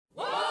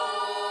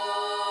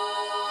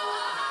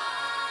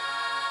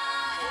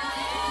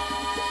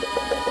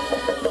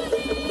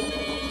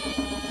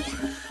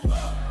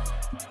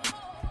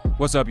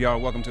What's up, y'all?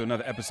 Welcome to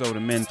another episode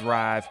of Men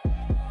Thrive.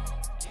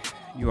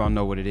 You all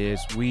know what it is.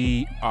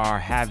 We are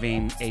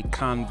having a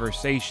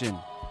conversation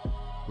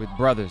with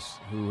brothers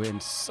who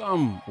in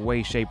some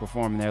way, shape, or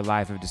form in their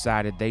life have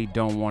decided they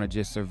don't want to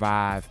just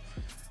survive,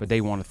 but they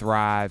want to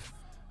thrive.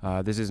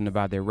 This isn't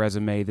about their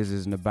resume. This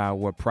isn't about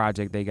what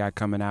project they got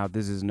coming out.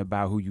 This isn't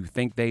about who you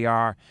think they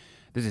are.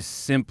 This is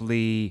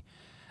simply,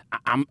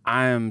 I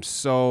am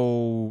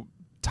so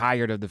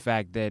tired of the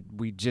fact that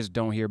we just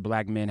don't hear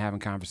black men having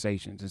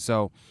conversations. And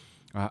so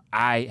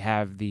I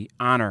have the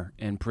honor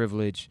and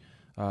privilege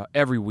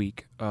every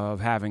week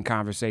of having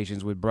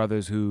conversations with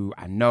brothers who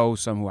I know,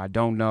 some who I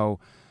don't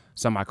know,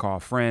 some I call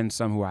friends,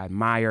 some who I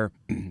admire,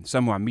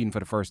 some who I'm meeting for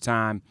the first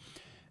time.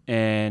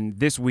 And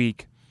this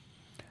week,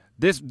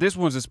 this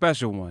one's a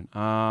special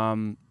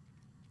one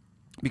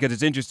because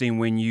it's interesting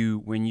when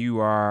you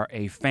are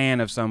a fan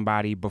of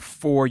somebody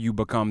before you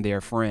become their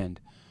friend,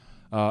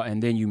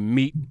 and then you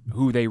meet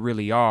who they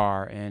really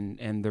are,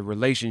 and the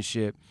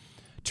relationship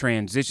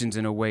transitions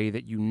in a way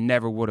that you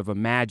never would have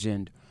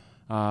imagined,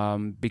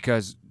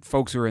 because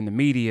folks who are in the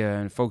media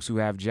and folks who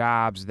have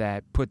jobs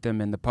that put them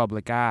in the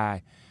public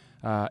eye,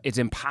 it's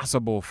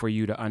impossible for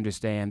you to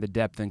understand the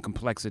depth and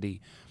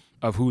complexity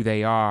of who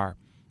they are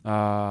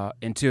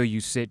until you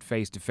sit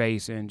face to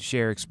face and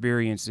share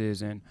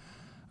experiences and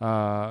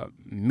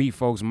meet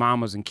folks'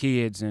 mamas and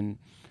kids and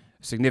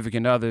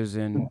significant others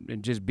and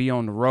just be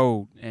on the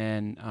road.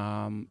 And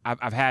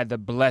I've had the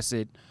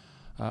blessed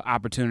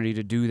opportunity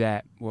to do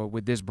that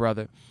with this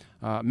brother.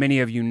 Many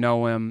of you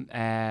know him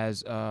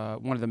as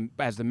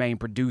as the main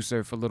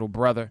producer for Little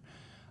Brother.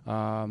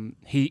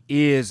 He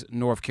is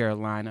North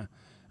Carolina,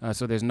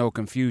 so there's no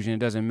confusion. It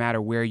doesn't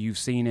matter where you've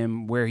seen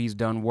him, where he's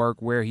done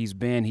work, where he's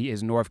been. He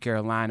is North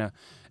Carolina,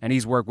 and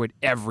he's worked with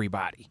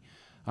everybody,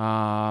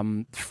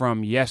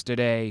 from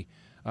yesterday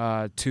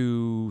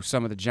to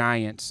some of the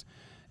giants.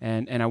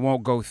 And I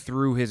won't go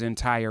through his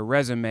entire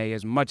resume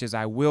as much as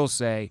I will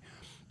say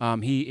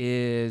he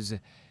is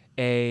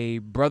a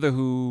brother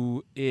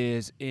who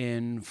is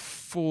in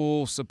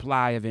full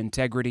supply of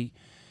integrity.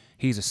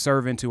 He's a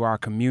servant to our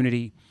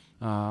community,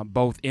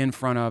 both in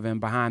front of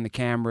and behind the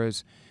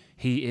cameras.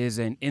 He is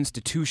an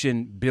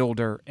institution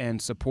builder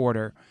and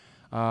supporter.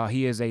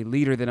 He is a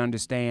leader that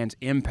understands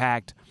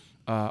impact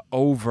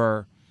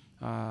over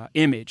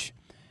image.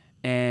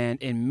 And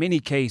in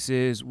many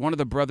cases, one of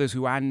the brothers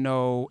who I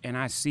know and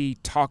I see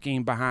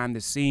talking behind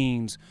the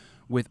scenes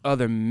with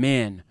other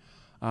men,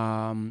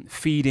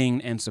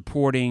 feeding and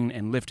supporting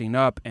and lifting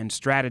up and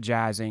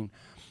strategizing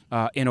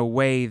in a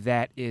way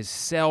that is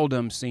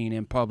seldom seen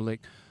in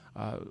public.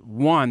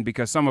 One,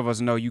 because some of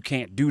us know you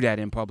can't do that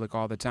in public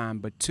all the time,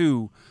 but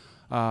two,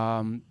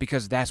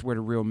 because that's where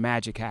the real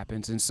magic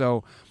happens. And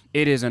so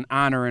it is an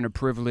honor and a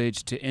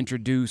privilege to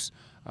introduce,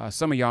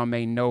 some of y'all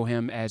may know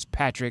him as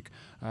Patrick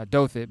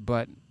Dothit,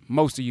 but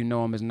most of you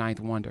know him as Ninth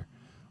Wonder.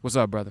 What's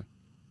up, brother?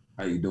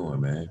 How you doing,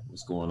 man?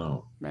 What's going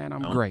on? Man,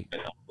 I'm great. I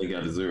don't think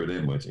I deserve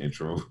that much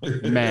intro.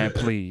 Man,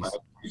 please. I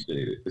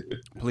appreciate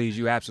it. Please,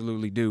 you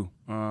absolutely do.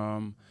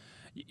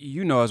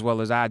 You know as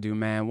well as I do,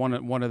 man.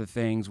 One of the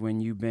things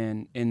when you've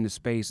been in the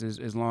space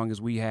as long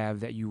as we have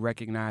that you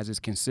recognize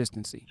is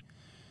consistency.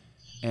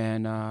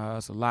 And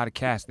it's a lot of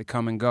cats that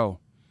come and go.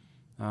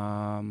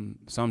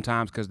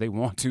 Sometimes because they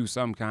want to,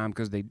 sometimes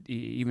because they,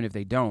 even if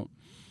they don't.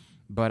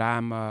 But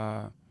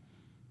I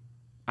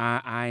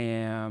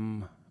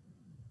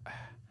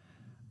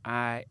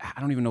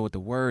don't even know what the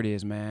word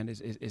is, man.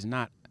 It's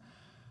not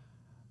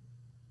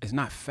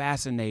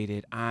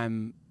fascinated.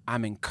 I'm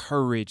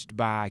encouraged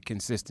by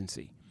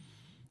consistency.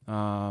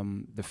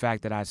 The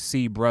fact that I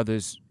see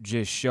brothers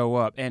just show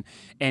up,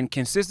 and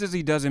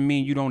consistency doesn't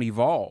mean you don't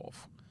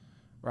evolve,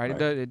 right?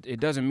 It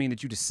doesn't mean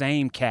that you're the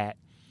same cat.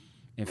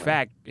 In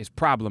fact, it's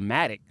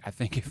problematic, I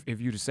think,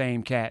 if you're the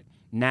same cat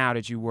now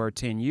that you were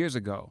 10 years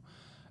ago.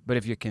 But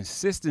if your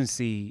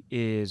consistency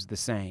is the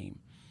same,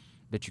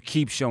 that you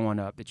keep showing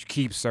up, that you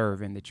keep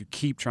serving, that you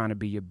keep trying to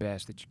be your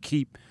best, that you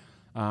keep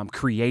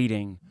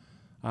creating,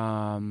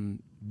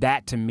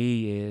 that to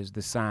me is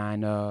the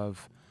sign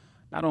of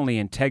not only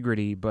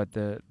integrity, but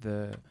the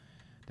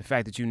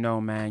fact that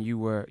man, you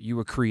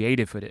were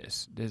created for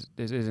this. This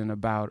isn't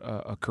about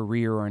a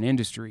career or an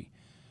industry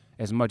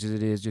as much as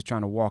it is just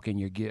trying to walk in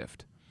your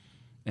gift.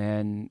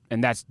 And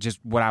that's just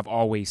what I've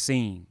always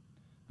seen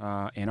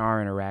in our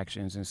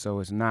interactions. And so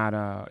it's not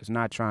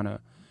trying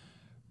to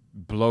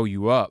blow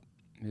you up.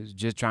 It's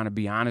just trying to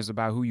be honest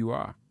about who you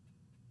are.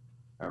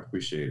 I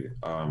appreciate it.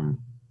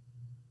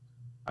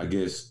 I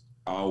guess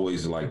I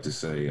always like to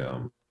say,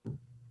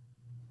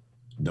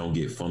 don't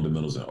get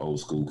fundamentals and old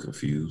school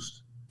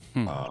confused.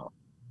 I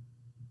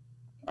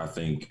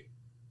think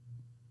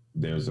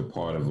there's a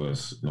part of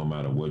us, no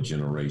matter what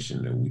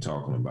generation that we're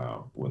talking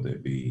about, whether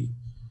it be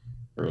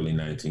early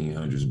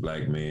 1900s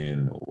black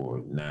men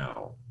or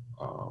now,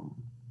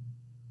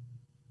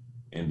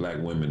 and black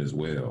women as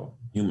well,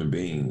 human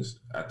beings.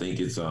 I think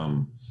it's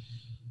the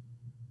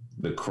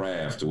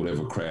craft or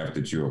whatever craft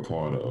that you're a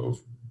part of,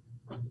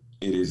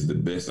 it is the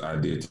best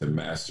idea to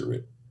master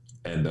it.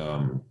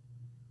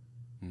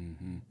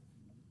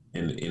 And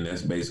and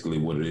that's basically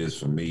what it is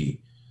for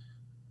me.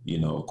 You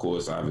know, of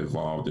course, I've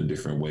evolved in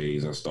different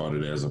ways. I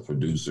started as a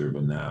producer,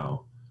 but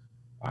now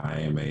I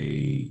am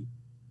a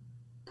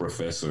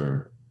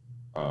professor,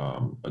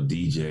 a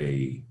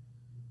DJ,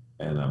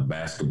 and a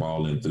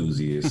basketball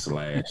enthusiast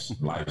slash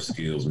life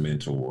skills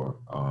mentor.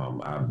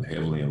 I'm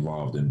heavily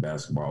involved in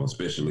basketball,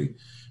 especially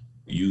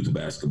youth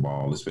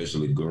basketball,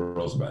 especially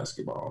girls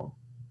basketball.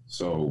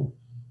 So,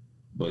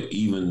 but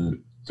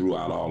even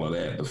throughout all of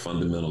that, the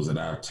fundamentals that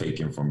I've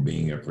taken from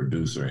being a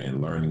producer and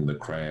learning the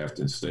craft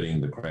and studying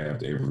the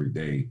craft every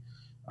day,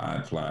 I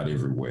applied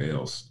everywhere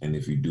else. And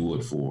if you do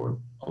it for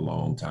a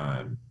long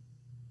time,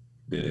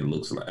 then it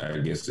looks like, I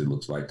guess it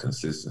looks like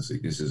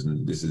consistency. This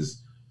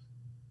is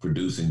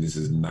producing. This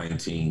is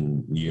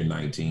year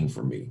 19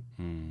 for me.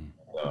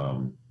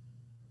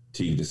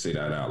 To say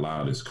that out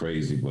loud is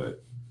crazy,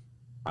 but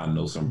I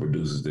know some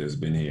producers that's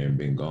been here and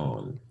been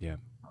gone. Yeah.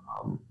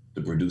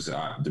 The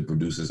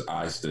producers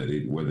I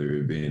studied, whether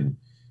it been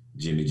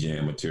Jimmy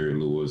Jam or Terry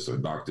Lewis or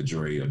Dr.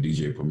 Dre or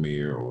DJ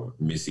Premier or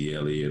Missy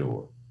Elliott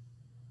or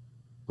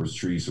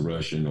Patrice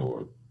Rushen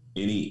or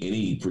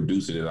any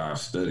producer that I've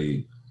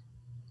studied,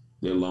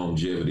 their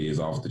longevity is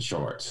off the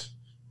charts.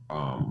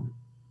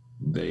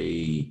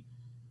 They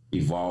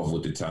evolve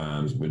with the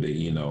times, but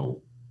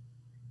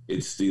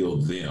it's still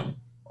them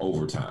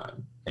over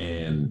time.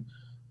 And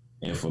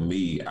for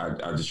me,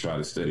 I just try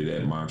to study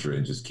that mantra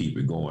and just keep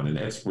it going. And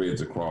that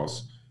spreads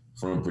across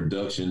from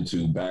production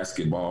to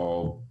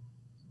basketball,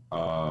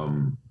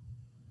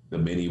 the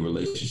many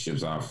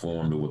relationships I've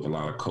formed with a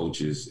lot of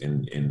coaches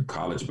in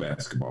college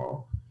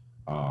basketball.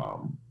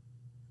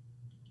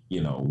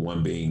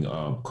 One being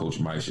Coach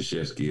Mike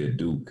Krzyzewski at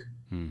Duke,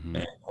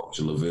 and Coach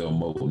LaVelle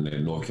Moulton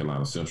at North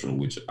Carolina Central,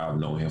 which I've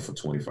known him for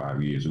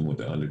 25 years. We went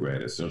to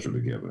undergrad at Central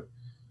together.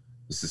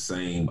 It's the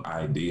same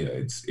idea.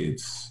 It's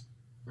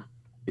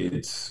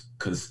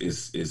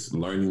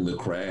learning the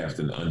craft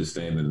and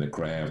understanding the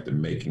craft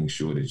and making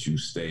sure that you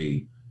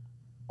stay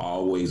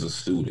always a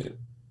student.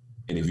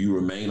 And if you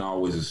remain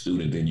always a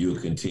student, then you'll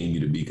continue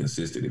to be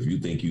consistent. If you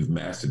think you've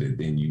mastered it,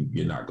 then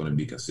you're not going to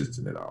be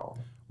consistent at all.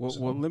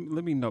 Well,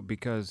 let me know,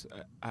 because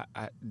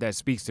I that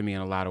speaks to me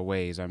in a lot of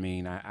ways. I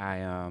mean,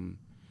 I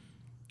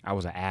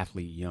was an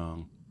athlete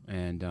young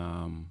and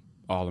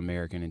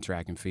All-American in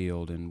track and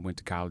field, and went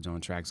to college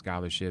on track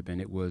scholarship, and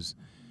it was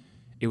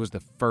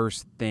the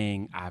first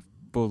thing I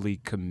fully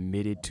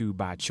committed to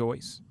by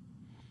choice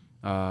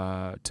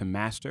to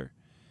master.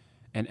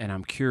 And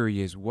I'm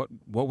curious, what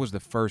was the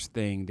first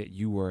thing that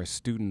you were a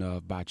student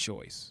of by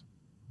choice?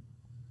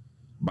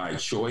 By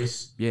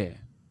choice? Yeah.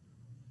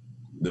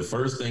 The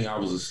first thing I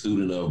was a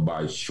student of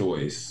by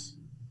choice,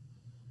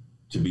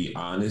 to be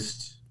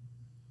honest,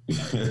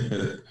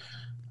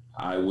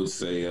 I would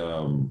say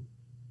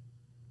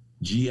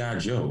G.I.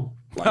 Joe.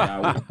 You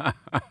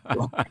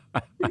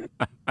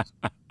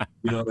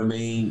know what I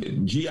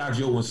mean? G.I.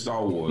 Joe and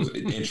Star Wars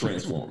and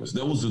Transformers.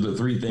 Those are the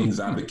three things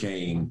I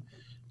became.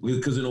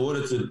 Because in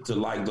order to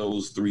like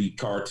those three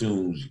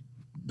cartoons,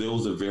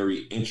 those are very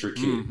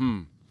intricate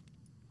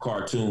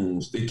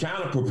cartoons. They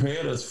kind of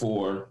prepared us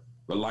for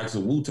the likes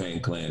of Wu-Tang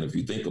Clan, if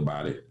you think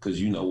about it.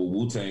 Because, with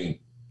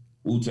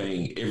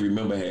Wu-Tang, every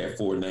member had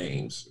 4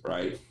 names,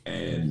 right?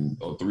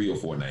 Or 3 or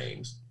 4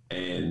 names.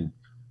 And,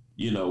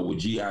 with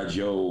G.I.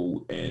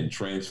 Joe and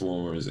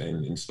Transformers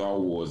and Star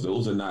Wars,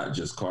 those are not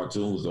just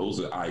cartoons. Those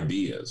are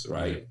ideas,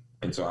 right?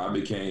 And so I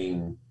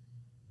became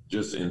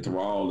just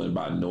enthralled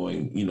by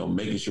knowing,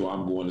 making sure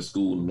I'm going to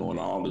school and knowing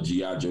all the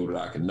G.I. Joe that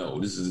I can know.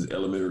 This is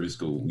elementary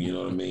school, you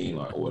know what I mean?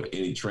 Or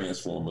any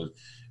Transformers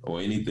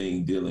or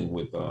anything dealing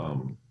with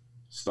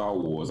Star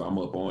Wars, I'm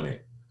up on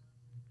it.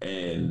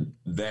 And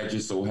that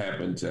just so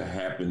happened to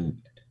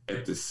happen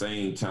at the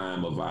same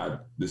time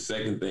the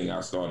second thing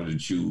I started to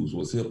choose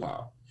was hip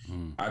hop.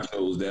 I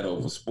chose that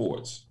over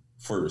sports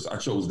first. I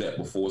chose that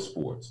before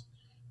sports.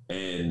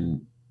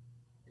 And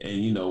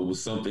it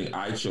was something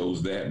I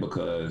chose that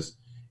because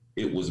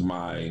it was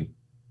my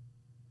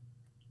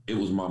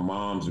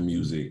mom's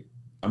music.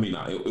 I mean,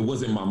 it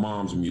wasn't my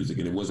mom's music,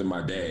 and it wasn't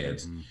my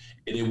dad's, and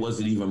it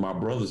wasn't even my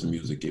brother's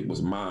music. It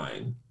was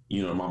mine.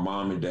 My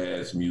mom and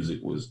dad's music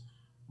was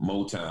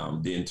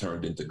Motown, then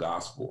turned into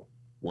gospel.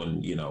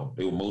 When they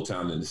were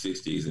Motown in the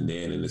 60s, and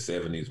then in the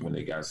 70s when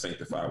they got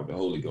sanctified with the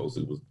Holy Ghost,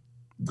 it was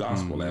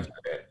gospel after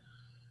that.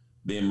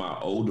 Then my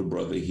older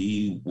brother,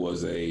 he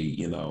was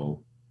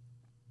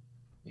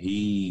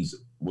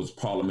was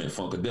Parliament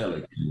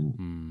Funkadelic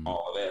and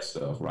all of that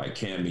stuff, right?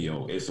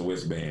 Cameo,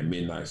 SOS Band,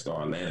 Midnight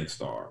Star, Atlantic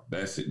Star.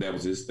 That's it. That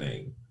was his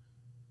thing.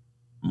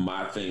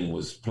 My thing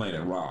was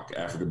Planet Rock,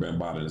 Africa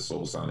Bambaataa and the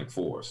Soul Sonic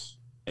Force.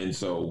 And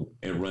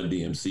Run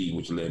DMC,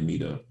 which led me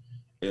to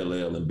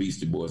LL and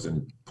Beastie Boys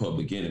and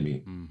Public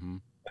Enemy.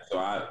 So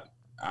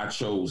I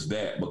chose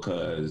that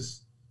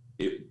because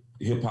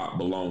hip hop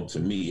belonged to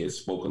me. It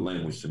spoke a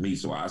language to me.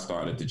 So I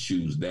started to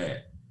choose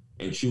that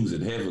and choose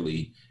it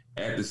heavily.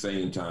 At the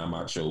same time,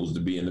 I chose to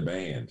be in the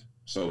band.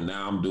 So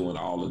now I'm doing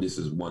all of this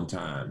as one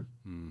time,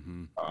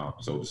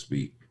 so to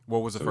speak.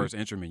 What was the first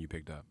instrument you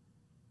picked up?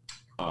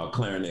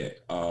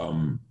 Clarinet.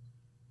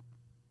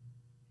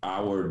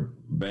 our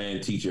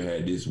band teacher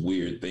had this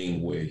weird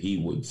thing where he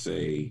would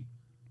say,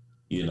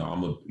 you know,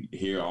 I'm gonna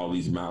hear all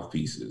these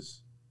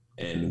mouthpieces,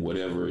 and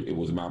whatever it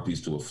was, a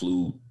mouthpiece to a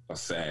flute, a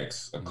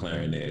sax, a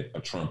clarinet, a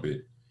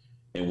trumpet,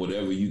 and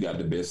whatever you got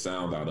the best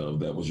sound out of,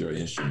 that was your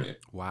instrument.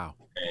 Wow.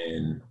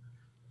 And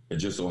it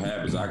just so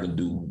happens I can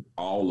do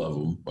all of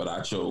them, but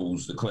I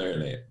chose the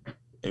clarinet,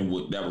 and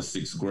that was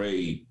 6th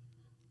grade.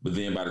 But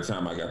then by the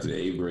time I got to the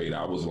 8th grade,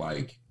 I was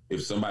like,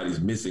 if somebody's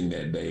missing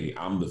that day,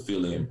 I'm the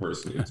fill-in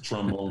person. If the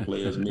trombone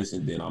player's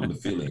missing, then I'm the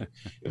fill-in.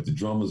 If the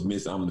drummer's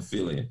missing, I'm the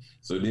fill-in.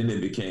 So then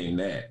it became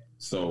that.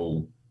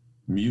 So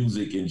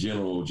music in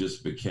general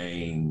just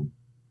became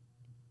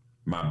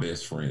my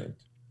best friend,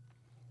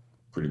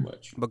 pretty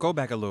much. But go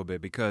back a little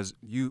bit, because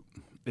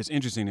it's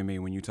interesting to me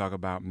when you talk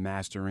about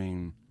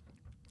mastering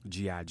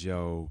G.I.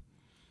 Joe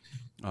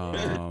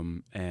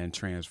and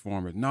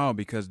Transformers. No,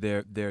 because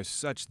there's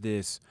such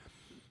this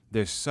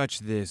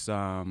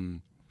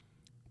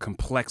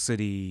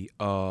complexity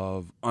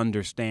of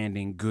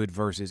understanding good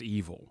versus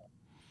evil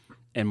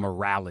and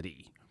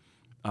morality,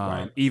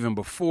 Right. even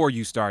before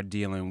you start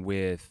dealing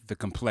with the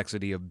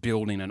complexity of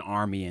building an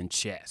army in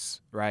chess,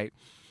 right?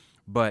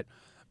 But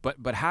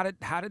how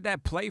did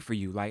that play for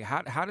you? Like,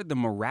 how did the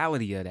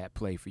morality of that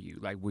play for you?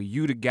 Like, were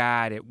you the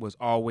guy that was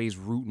always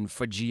rooting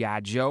for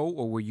G.I. Joe,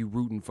 or were you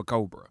rooting for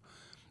Cobra?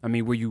 I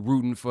mean, were you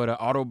rooting for the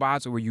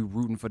Autobots, or were you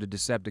rooting for the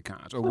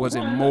Decepticons? Or was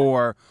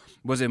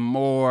it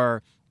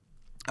more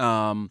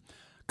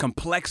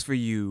complex for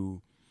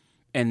you,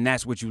 and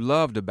that's what you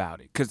loved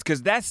about it?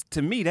 Because that's,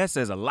 to me, that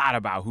says a lot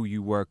about who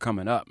you were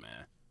coming up,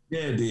 man.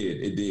 Yeah, it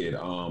did.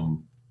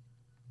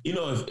 You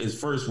know, if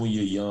first when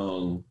you're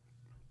young,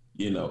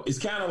 you know, it's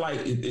kind of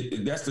like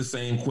that's the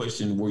same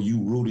question. Were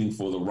you rooting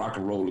for the Rock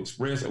and Roll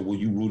Express, or were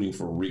you rooting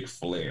for Ric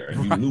Flair?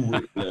 And you knew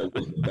Ric Flair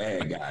was the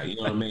bad guy. You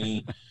know what I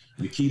mean?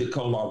 Nikita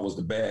Koloff was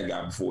the bad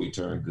guy before he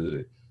turned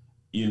good.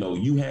 You know,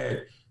 you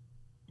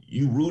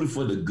rooted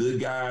for the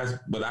good guys,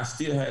 but I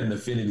still had an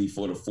affinity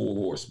for the Four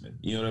Horsemen.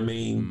 You know what I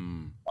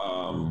mean?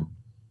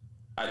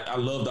 I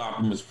loved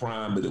Optimus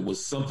Prime, but it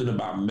was something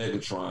about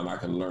Megatron I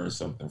can learn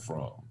something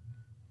from.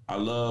 I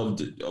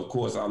loved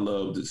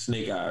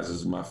Snake Eyes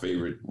is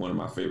one of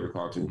my favorite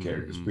cartoon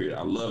characters, period.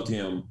 I loved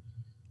him,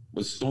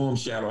 but Storm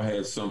Shadow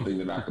had something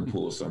that I could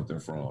pull something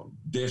from.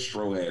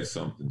 Destro had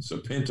something.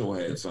 Serpento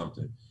had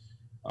something.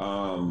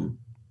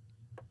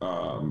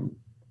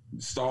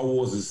 Star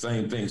Wars is the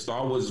same thing.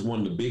 Star Wars is one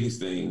of the biggest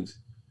things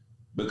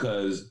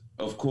because,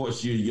 of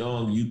course, you're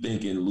young, you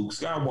thinking Luke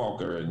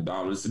Skywalker and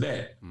all this and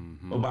that.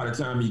 But by the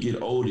time you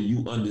get older,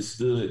 you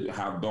understood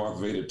how Darth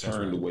Vader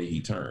turned the way he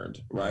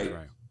turned, right?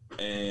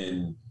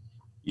 And,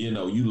 you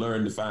know, you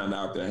learn to find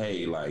out that,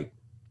 hey, like,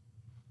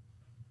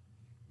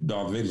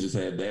 Darth Vader just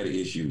had daddy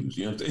issues.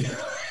 You know what I'm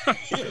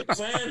saying? You know what I'm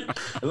saying?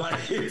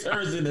 Like, it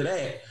turns into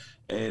that.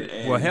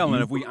 And well, hell,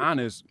 and if we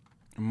honest,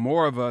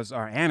 more of us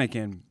are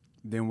Anakin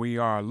than we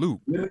are Luke.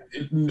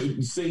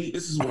 See,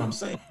 this is what I'm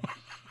saying.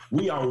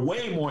 We are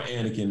way more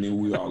Anakin than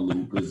we are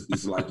Luke, because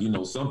it's like, you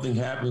know, something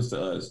happens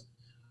to us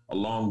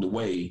along the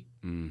way.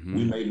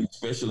 We may be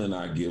special in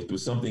our gift, but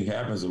something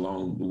happens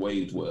along the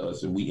way to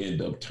us, and we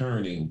end up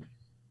turning,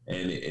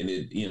 and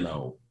it you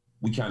know,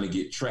 we kind of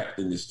get trapped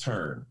in this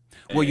turn.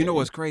 Well, you know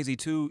what's crazy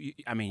too?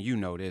 I mean, you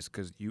know this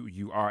because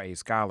you are a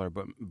scholar,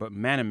 but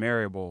Manning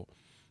Marable,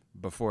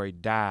 before he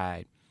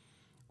died,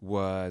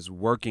 was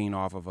working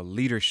off of a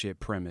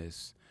leadership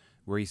premise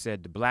where he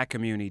said the black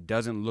community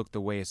doesn't look the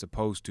way it's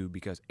supposed to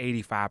because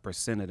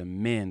 85% of the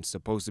men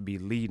supposed to be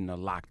leading are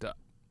locked up.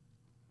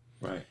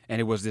 Right. And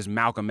it was this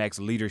Malcolm X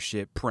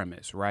leadership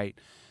premise, right?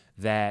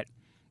 That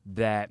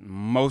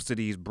most of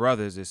these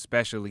brothers,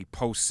 especially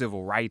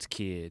post-civil rights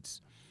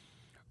kids,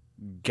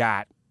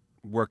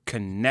 were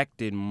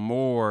connected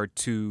more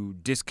to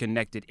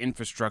disconnected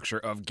infrastructure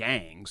of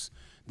gangs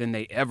than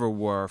they ever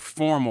were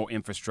formal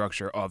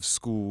infrastructure of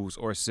schools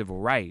or civil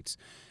rights.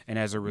 And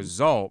as a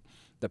result,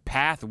 the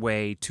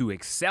pathway to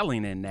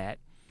excelling in that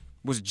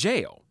was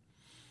jail.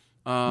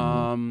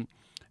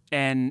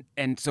 And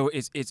so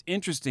it's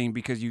interesting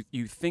because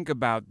you think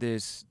about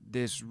this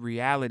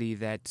reality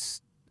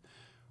that's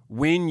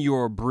when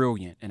you're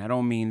brilliant, and I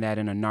don't mean that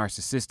in a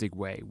narcissistic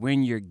way,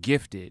 when you're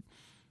gifted,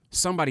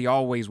 somebody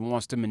always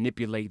wants to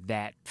manipulate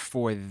that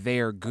for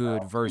their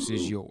good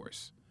versus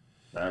yours.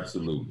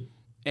 Absolutely.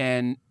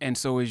 And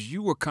so as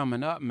you were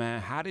coming up,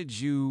 man,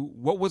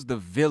 what was the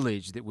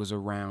village that was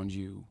around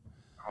you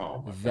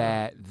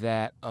that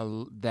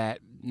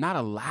not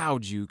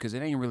allowed you, because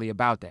it ain't really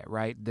about that,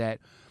 right?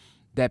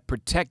 That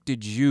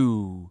protected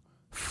you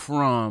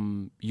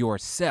from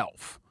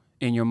yourself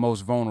in your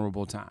most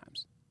vulnerable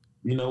times?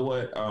 You know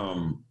what?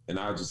 And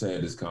I just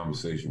had this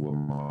conversation with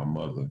my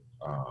mother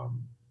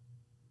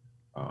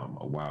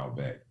a while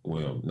back.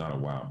 Well, not a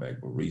while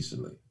back, but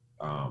recently.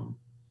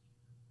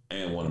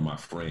 And one of my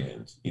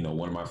friends,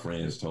 one of my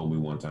friends told me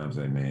one time,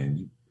 say,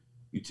 man,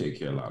 you take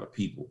care of a lot of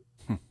people.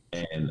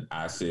 And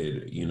I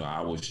said,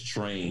 I was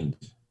trained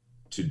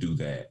to do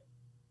that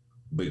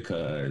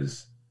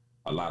because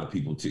a lot of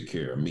people took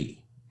care of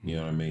me. You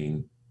know what I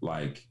mean?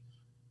 Like,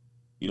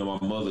 you know,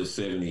 my mother's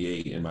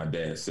 78 and my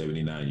dad's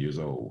 79 years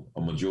old.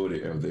 A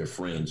majority of their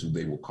friends, who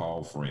they will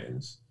call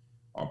friends,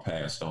 are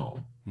passed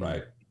on,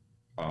 right?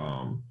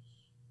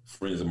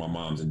 Friends of my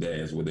mom's and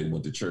dad's, where they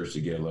went to church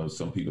together.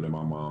 Some people that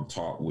my mom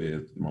taught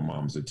with. My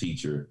mom's a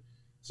teacher.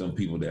 Some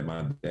people that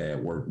my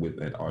dad worked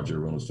with at R.J.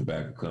 Reynolds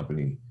Tobacco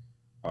Company.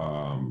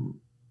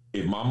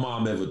 If my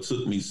mom ever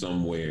took me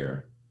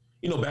somewhere,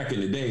 you know, back in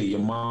the day, your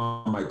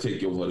mom might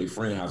take you over to their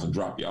friend house and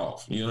drop you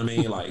off. You know what I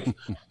mean? Like,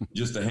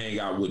 just to hang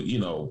out with, you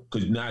know,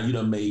 because now you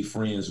done made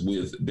friends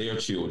with their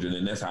children,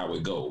 and that's how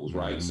it goes,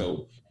 right? Mm-hmm.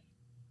 So,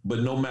 but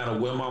no matter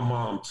where my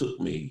mom took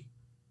me,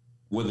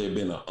 whether it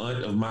been an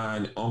aunt of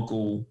mine,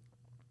 uncle,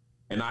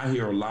 and I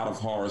hear a lot of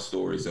horror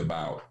stories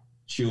about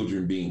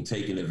children being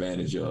taken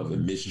advantage of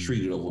and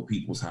mistreated over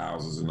people's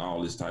houses and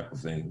all this type of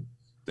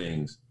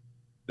things.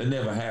 That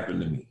never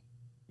happened to me.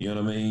 You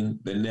know what I mean?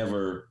 That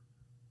never,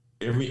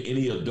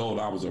 any adult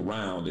I was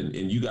around,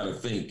 and you got to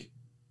think,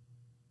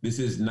 this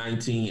is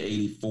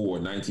 1984,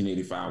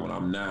 1985, when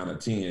I'm 9 or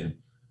 10.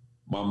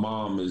 My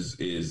mom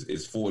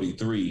is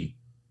 43.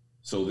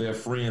 So their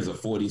friends are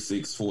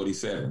 46,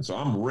 47. So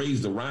I'm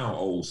raised around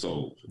old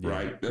souls,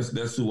 right?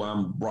 That's who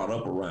I'm brought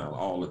up around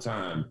all the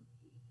time.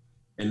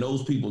 And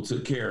those people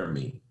took care of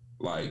me,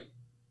 like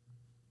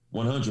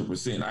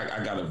 100%.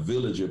 I got a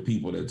village of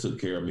people that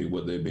took care of me,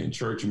 whether it been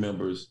church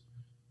members,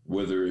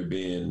 whether it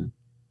been,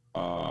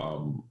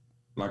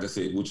 like I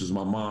said, which is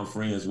my mom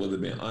friends, whether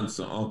it been aunts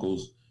or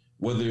uncles,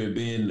 whether it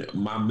been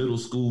my middle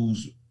school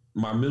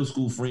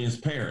friends'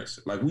 parents.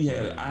 Like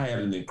I had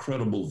an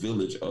incredible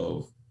village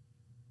of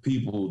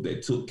people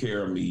that took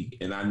care of me,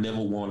 and I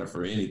never wanted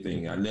for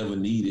anything. I never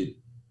needed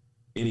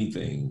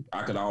anything.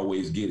 I could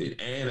always get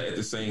it. And at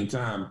the same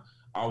time,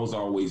 I was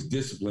always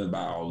disciplined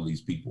by all of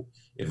these people.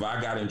 If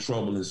I got in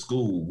trouble in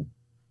school,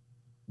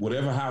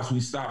 whatever house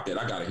we stopped at,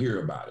 I got to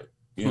hear about it.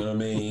 You know what I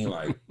mean?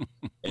 Like,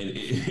 and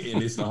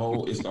it's the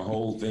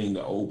whole thing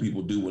the old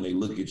people do when they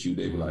look at you.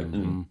 They be like,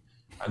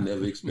 I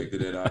never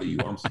expected that out of you.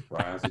 I'm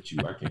surprised at you.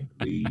 I can't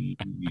believe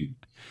you.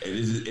 And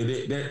it's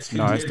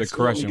the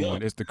crushing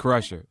one. It's the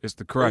crusher. It's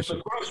the crusher.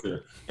 It's the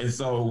crusher. And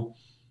so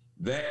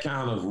that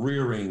kind of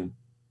rearing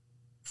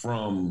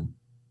from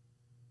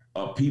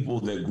people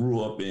that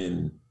grew up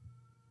in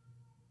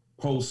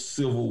post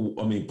World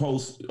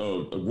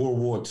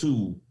War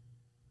II,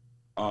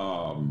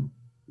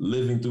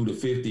 living through the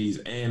 50s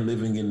and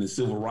living in the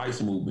civil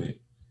rights movement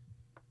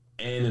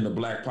and in the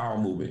Black Power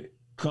movement,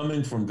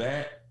 coming from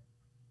that,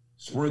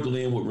 sprinkled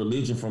in with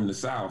religion from the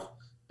South,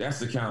 that's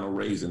the kind of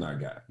raising I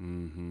got.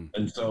 Mm-hmm.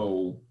 And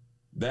so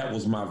that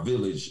was my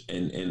village,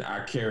 and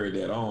I carried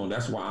that on.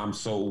 That's why I'm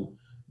so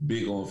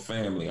big on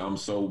family. I'm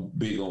so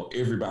big on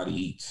everybody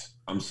eats.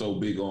 I'm so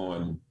big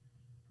on,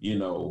 you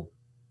know,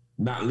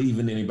 not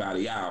leaving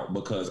anybody out,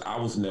 because I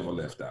was never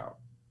left out.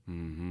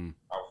 Mm-hmm.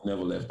 I was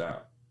never left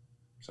out.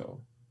 So.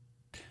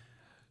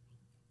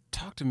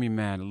 Talk to me,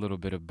 man, a little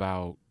bit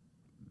about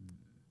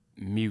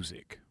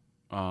music.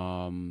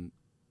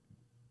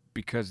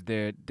 Because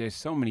there's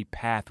so many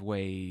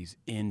pathways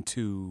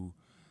into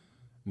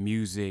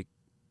music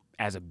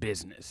as a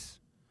business.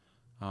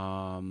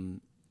 And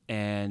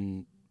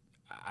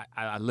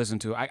I listen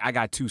to, I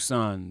got two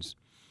sons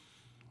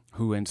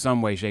who in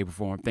some way, shape, or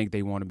form think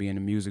they want to be in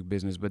the music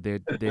business, but there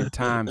are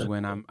times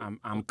when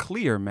I'm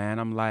clear, man.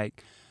 I'm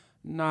like,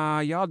 nah,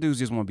 y'all dudes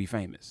just want to be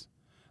famous.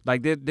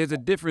 Like there's a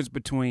difference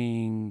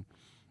between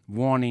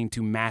wanting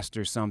to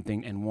master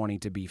something and wanting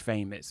to be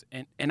famous.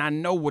 And I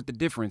know what the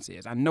difference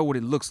is. I know what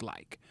it looks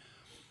like.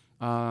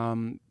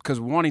 Because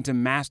wanting to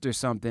master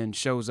something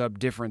shows up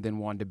different than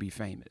wanting to be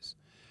famous.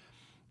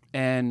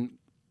 And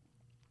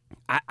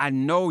I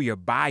know your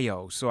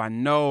bio, so I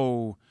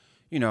know,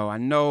 you know, I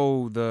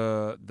know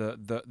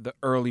the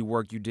early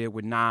work you did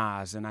with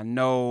Nas, and I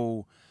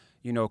know,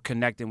 you know,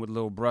 connecting with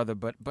Lil Brother,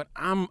 but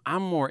I'm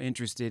more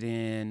interested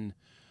in,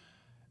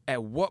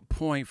 at what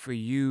point for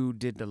you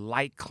did the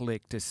light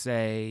click to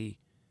say,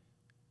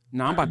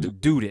 no, I'm about to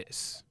do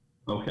this?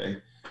 Okay.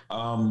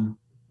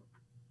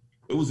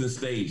 It was in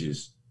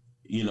stages.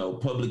 You know,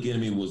 Public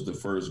Enemy was the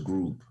first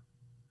group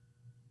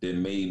that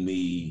made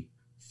me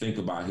think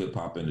about hip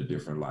hop in a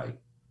different light.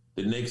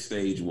 The next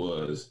stage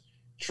was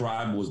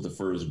Tribe was the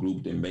first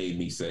group that made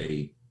me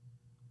say,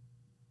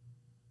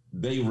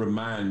 they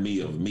remind me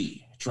of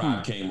me.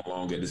 Tribe came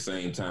along at the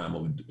same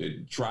time.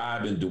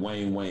 Tribe and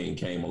Dwayne Wayne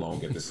came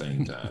along at the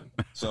same time.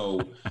 So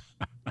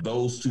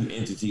those two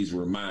entities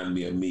remind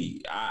me of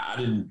me. I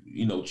didn't,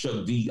 you know,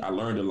 Chuck D, I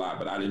learned a lot,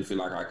 but I didn't feel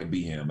like I could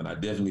be him. And I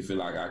definitely feel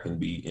like I can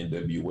be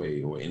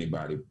NWA or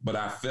anybody. But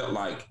I felt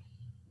like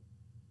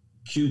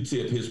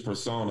Q-Tip, his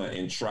persona,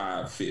 and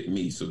Tribe fit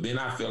me. So then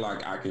I feel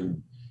like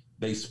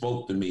they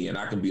spoke to me and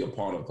I can be a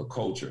part of the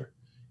culture.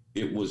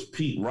 It was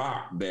Pete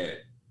Rock that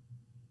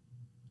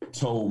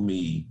told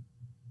me,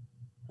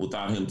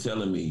 without him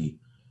telling me,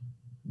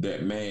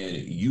 that, man,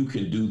 you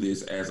can do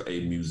this as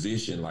a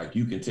musician. Like,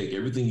 you can take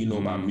everything you know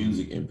about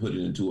music and put it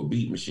into a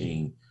beat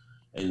machine.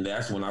 And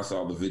that's when I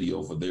saw the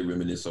video for They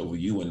Reminisce Over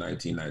You in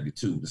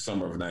 1992, the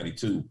summer of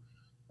 92.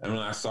 And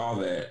when I saw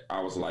that,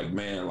 I was like,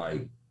 man,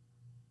 like,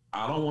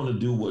 I don't want to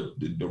do what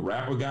the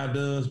rapper guy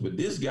does, but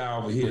this guy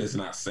over here is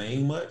not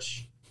saying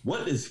much.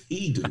 What does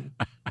he do?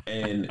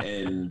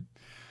 And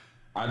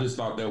I just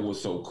thought that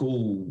was so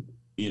cool,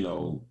 you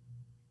know,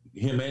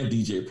 him and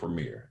DJ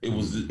Premier. It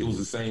was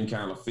the same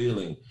kind of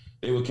feeling.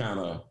 They were kind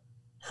of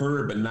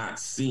heard but not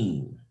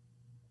seen.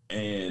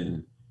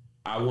 And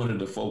I wanted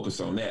to focus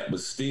on that,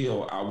 but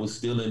still, I was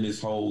still in this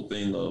whole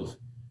thing of,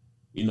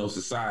 you know,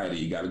 society.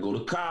 You got to go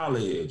to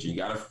college, you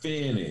got to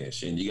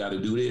finish, and you got to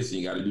do this, and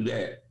you got to do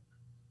that.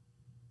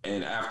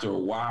 And after a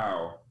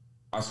while,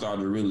 I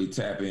started to really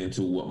tap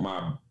into what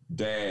my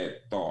dad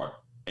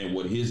thought and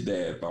what his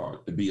dad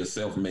thought, to be a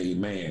self-made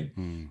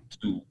man.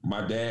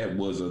 My dad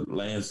was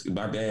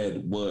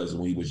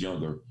when he was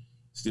younger,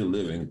 still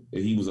living,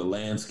 he was a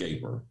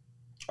landscaper,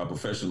 a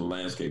professional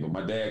landscaper.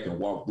 My dad can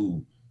walk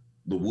through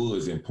the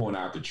woods and point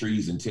out the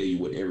trees and tell you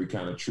what every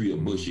kind of tree or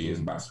bush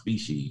is by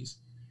species.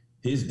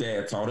 His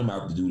dad taught him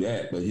how to do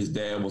that, but his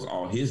dad was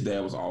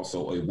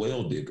also a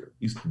well digger.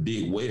 He used to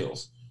dig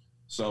wells.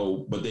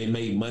 So, but they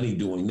made money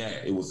doing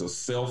that. It was a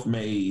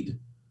self-made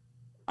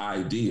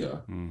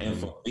idea. And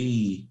for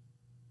me,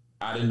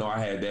 I didn't know I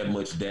had that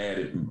much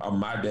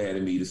my dad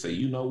in me to say,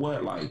 you know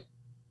what, like,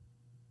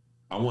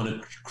 I want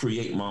to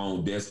create my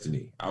own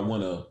destiny. I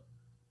want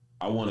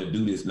to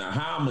do this. Now,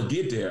 how I'm going to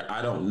get there,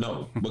 I don't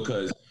know,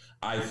 because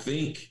I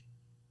think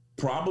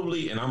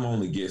probably, and I'm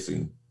only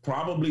guessing,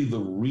 probably the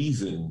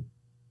reason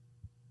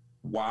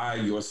why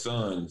your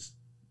sons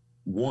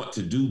want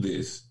to do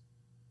this,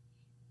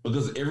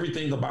 because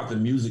everything about the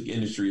music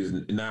industry is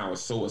now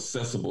so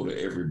accessible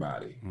to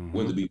everybody,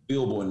 whether it be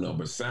Billboard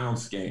numbers,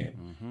 SoundScan,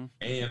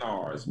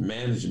 A&Rs,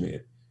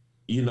 management,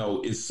 you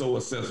know, it's so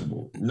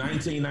accessible.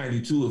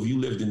 1992, if you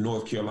lived in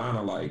North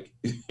Carolina, like,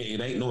 it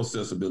ain't no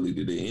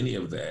accessibility to any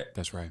of that.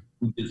 That's right.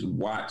 It's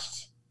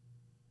watched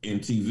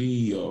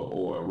MTV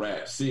or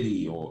Rap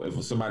City, or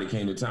if somebody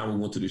came to town, we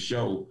went to the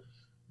show.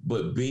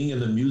 But being in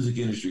the music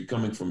industry,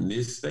 coming from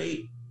this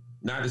state,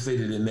 not to say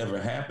that it never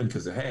happened,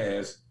 because it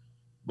has,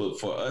 but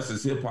for us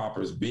as hip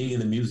hoppers, being in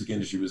the music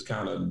industry was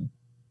kind of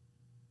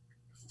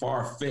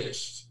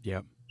far-fetched.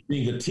 Yep.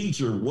 Being a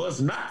teacher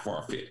was not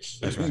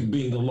far-fetched. That's right.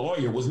 Being a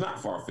lawyer was not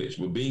far-fetched,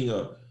 but being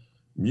a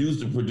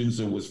music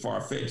producer was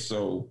far-fetched.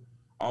 So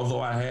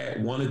although I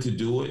wanted to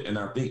do it, and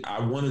I think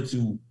I wanted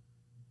to,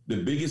 the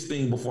biggest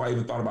thing before I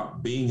even thought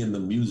about being in the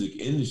music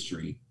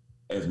industry,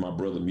 as my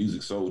brother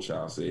Music Soul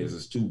Child says,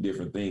 it's two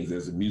different things.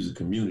 There's a music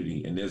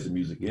community and there's a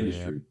music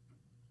industry. Yep.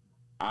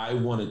 I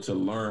wanted to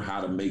learn how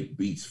to make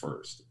beats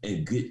first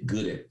and get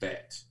good at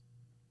that.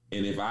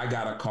 And if I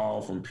got a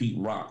call from Pete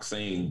Rock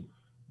saying,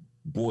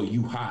 boy,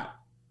 you hot,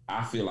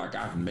 I feel like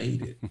I've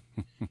made it.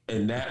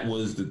 And that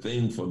was the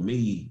thing for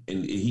me.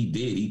 And he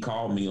did. He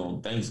called me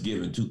on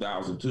Thanksgiving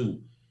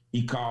 2002.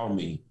 He called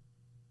me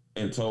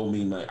and told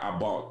me, like,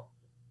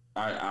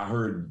 I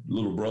heard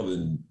Little Brother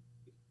and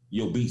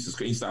your beats.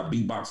 He started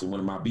beatboxing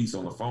one of my beats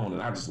on the phone,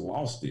 and I just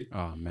lost it.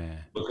 Oh, man.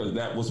 Because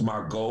that was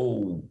my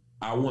goal.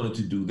 I wanted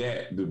to do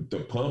that, the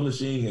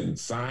publishing and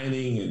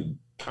signing and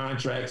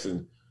contracts,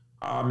 and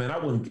man,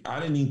 I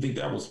didn't even think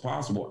that was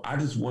possible. I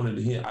just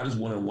wanted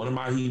one of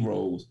my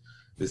heroes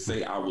to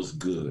say I was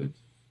good,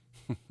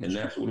 and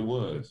that's what it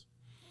was.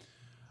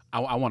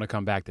 I want to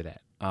come back to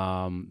that,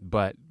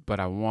 but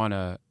I want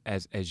to,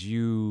 as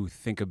you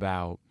think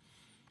about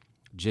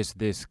just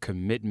this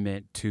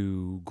commitment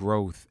to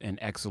growth and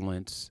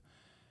excellence,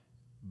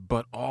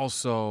 but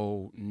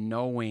also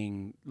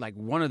knowing, like,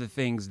 one of the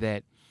things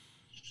that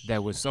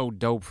was so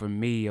dope for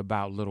me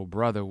about Little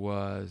Brother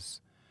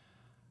was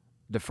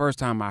the first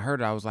time I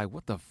heard it, I was like,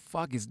 what the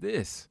fuck is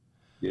this?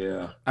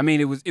 Yeah. I mean,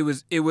 it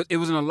was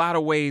in a lot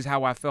of ways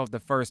how I felt the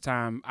first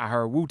time I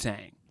heard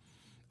Wu-Tang.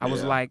 I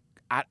was like,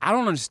 I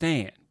don't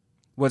understand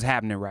what's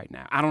happening right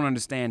now. I don't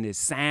understand this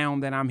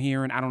sound that I'm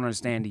hearing. I don't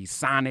understand these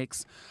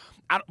sonics.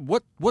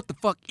 What the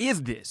fuck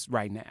is this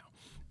right now?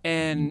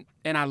 And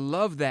I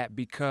love that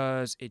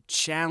because it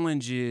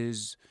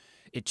challenges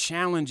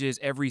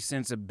every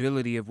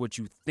sensibility of what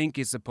you think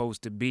is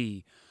supposed to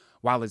be,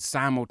 while it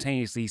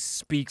simultaneously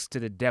speaks to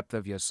the depth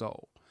of your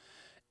soul.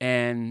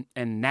 And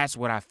that's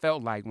what I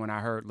felt like when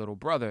I heard Little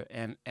Brother.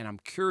 And I'm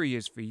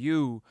curious for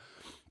you,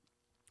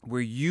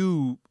 were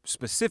you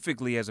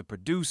specifically as a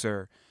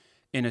producer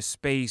in a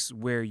space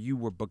where you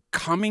were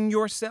becoming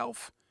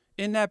yourself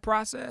in that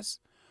process?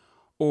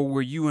 Or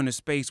were you in a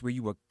space where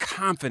you were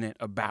confident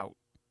about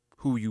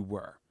who you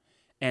were?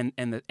 And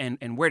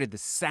where did the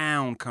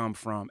sound come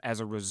from as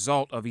a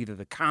result of either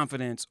the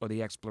confidence or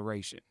the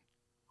exploration?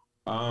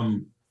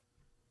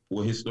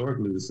 Well,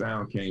 historically, the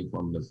sound came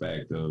from the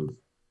fact of,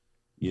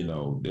 you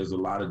know, there's a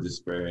lot of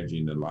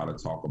disparaging, a lot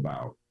of talk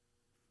about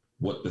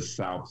what the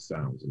South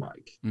sounds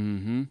like.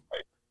 Mm-hmm.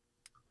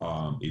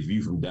 Like, if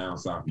you're from down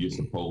South, you're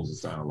supposed to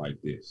sound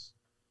like this.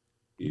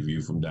 If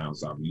you're from down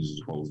South, you're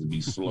supposed to be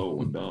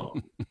slow and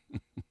dumb.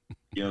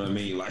 You know what I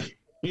mean? Like,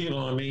 you know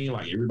what I mean?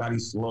 Like,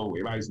 everybody's slow,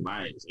 everybody's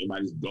nice,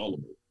 everybody's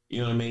gullible.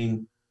 You know what I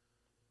mean?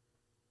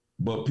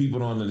 But people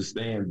don't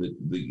understand that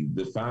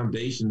the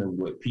foundation of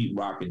what Pete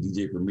Rock and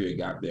DJ Premier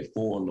got that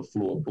 4 on the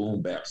floor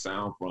boom bap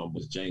sound from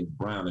was James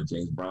Brown, and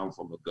James Brown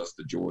from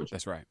Augusta, Georgia.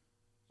 That's right.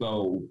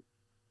 So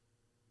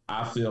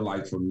I feel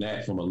like from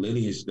a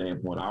lineage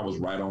standpoint, I was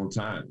right on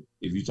time.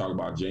 If you talk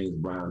about James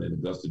Brown in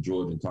Augusta,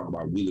 Georgia, and talk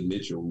about Willie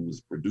Mitchell, who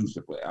was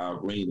producer for Al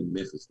Green in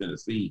Memphis,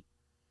 Tennessee,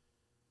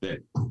 that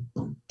boom,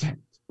 boom, tap,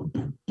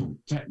 boom, boom,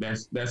 tap,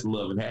 that's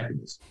love and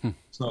happiness.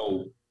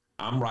 So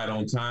I'm right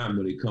on time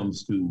when it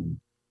comes to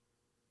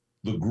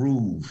the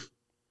groove,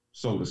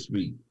 so to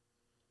speak.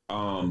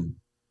 And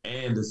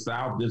the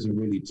South doesn't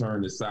really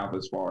turn the South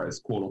as far as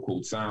quote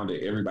unquote sound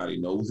that everybody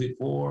knows it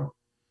for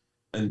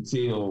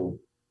until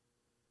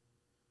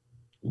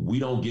we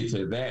don't get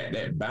to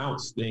that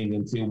bounce thing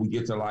until we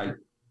get to like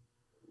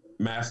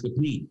Master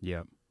P.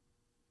 Yep.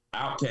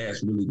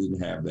 Outkast really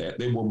didn't have that.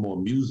 They were more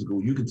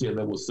musical. You can tell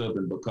they were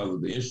Southern because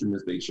of the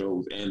instruments they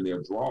chose and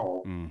their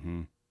draw.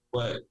 Mm-hmm.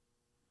 But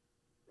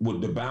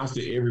with the bounce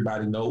that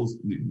everybody knows,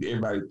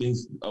 everybody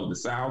thinks of the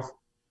South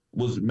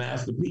was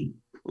Master P.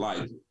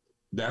 Like,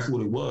 that's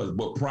what it was.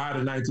 But prior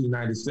to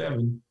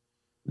 1997,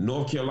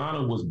 North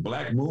Carolina was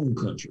Black Moon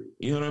country.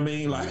 You know what I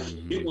mean? Like,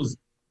 it was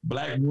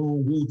Black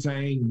Moon,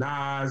 Wu-Tang,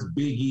 Nas,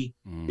 Biggie.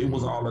 It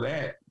was all of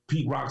that.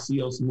 Pete Rock,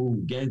 CL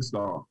Smooth,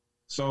 Gangstar.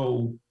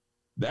 So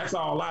that's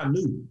all I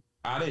knew.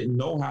 I didn't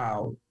know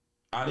how.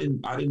 I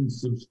didn't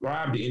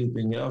subscribe to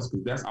anything else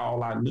because that's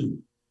all I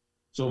knew.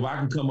 So if I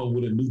can come up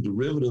with a new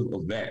derivative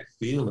of that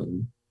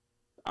feeling,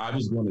 I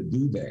was going to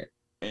do that.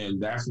 And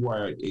that's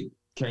where it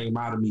came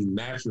out of me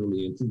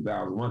naturally in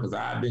 2001 because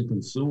I had been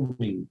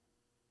consuming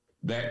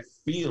that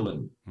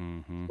feeling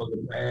for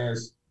the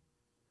past,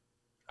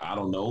 I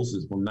don't know,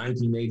 since from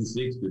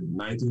 1986 to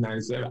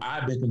 1997,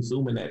 I've been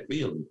consuming that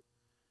feeling.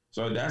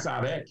 So that's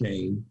how that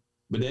came.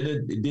 But that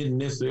it didn't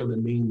necessarily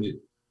mean that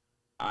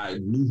I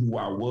knew who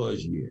I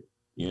was yet.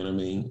 You know what I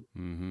mean?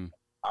 Mm-hmm.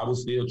 I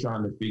was still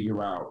trying to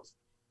figure out,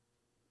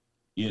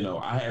 you know,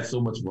 I had so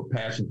much of a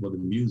passion for the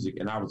music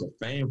and I was a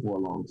fan for a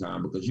long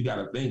time because you got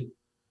to think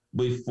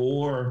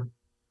before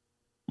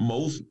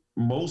most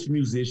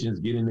musicians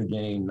get in the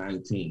game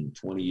 19,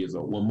 20 years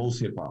old. Well, most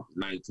hip hop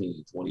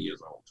 19, 20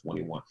 years old,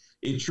 21.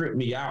 It tripped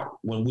me out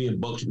when me and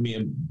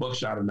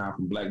Buckshot and I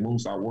from Black Moon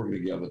started working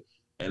together.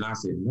 And I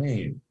said,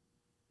 man,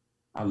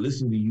 I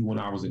listened to you when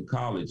I was in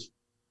college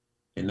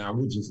and now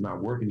we're just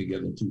not working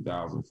together in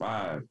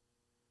 2005.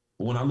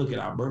 But when I look at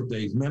our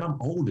birthdays, man, I'm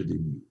older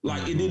than you.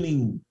 Like it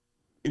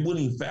wouldn't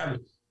even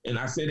fathom. And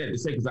I say that to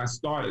say, because I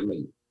started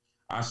late.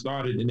 I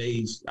started at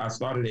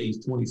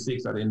age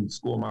 26. I didn't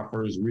score my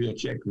first real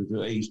check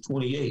until age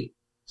 28.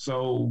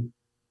 So,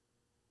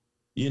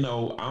 you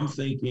know, I'm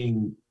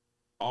thinking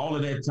all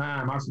of that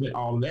time, I spent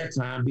all of that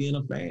time being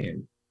a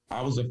fan.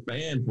 I was a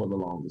fan for the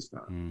longest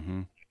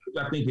time.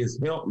 I think it's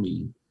helped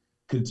me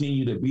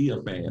continue to be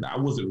a fan. I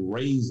wasn't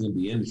raised in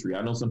the industry.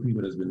 I know some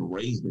people that's been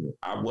raised in it.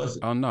 I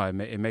wasn't. Oh, no,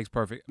 it makes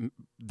perfect.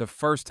 The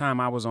first time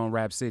I was on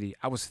Rap City,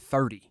 I was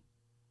 30.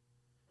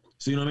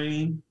 See what I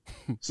mean?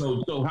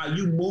 So how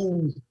you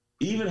move,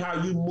 even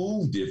how you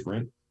move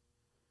different,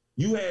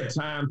 you had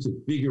time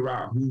to figure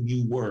out who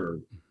you were,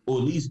 or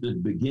at least the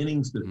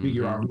beginnings to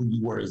figure out who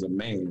you were as a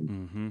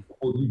man,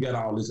 or you got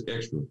all this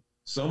extra.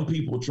 Some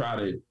people try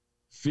to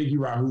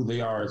figure out who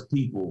they are as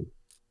people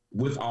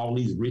with all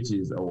these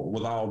riches or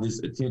with all this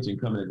attention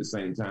coming at the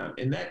same time.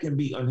 And that can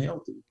be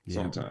unhealthy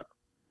sometimes.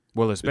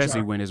 Well,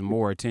 especially when there's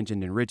more attention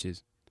than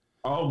riches.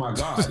 Oh my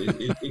God.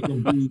 It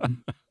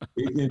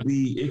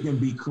can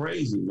be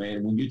crazy,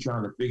 man, when you're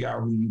trying to figure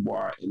out who you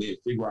are and then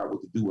figure out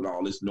what to do with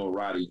all this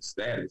notoriety and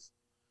status.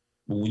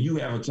 But when you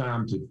have a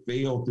time to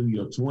fail through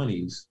your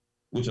 20s,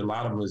 which a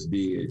lot of us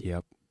did,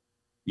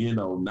 you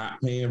know,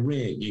 not paying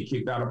rent, get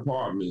kicked out of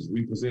apartments,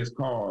 repossessed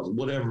cars,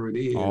 whatever it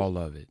is. All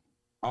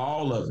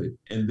of it.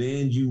 And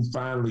then you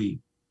finally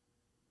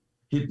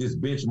hit this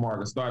benchmark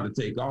and start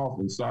to take off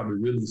and start to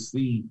really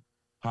see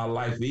how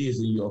life is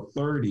in your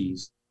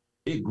 30s.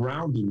 It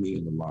grounded me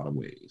in a lot of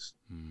ways.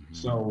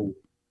 So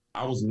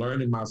I was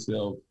learning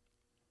myself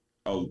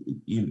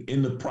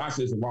in the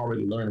process of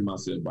already learning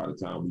myself by the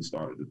time we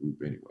started the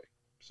group anyway.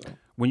 So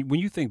when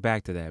you think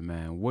back to that,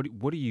 man, what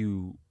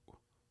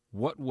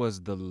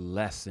was the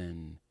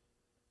lesson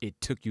it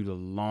took you the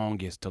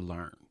longest to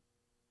learn?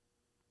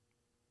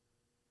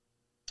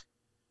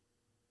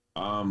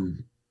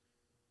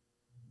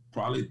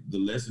 Probably the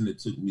lesson that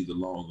took me the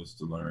longest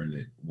to learn,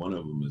 that one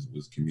of them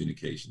was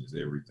communication is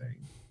everything.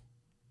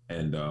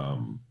 And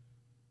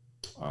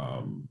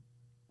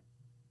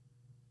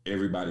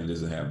everybody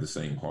doesn't have the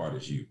same heart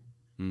as you.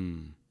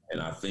 And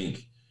I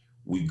think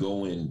we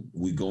go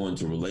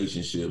into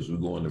relationships, we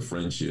go into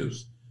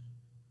friendships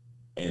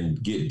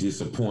and get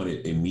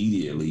disappointed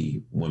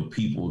immediately when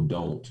people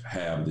don't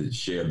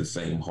share the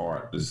same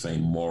heart, the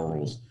same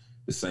morals,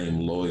 the same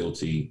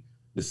loyalty,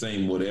 the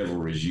same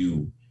whatever as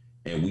you.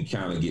 And we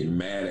kind of get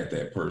mad at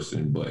that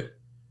person, but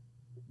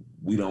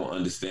we don't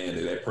understand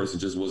that person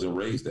just wasn't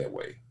raised that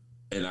way.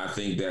 And I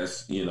think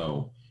that's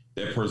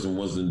that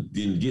person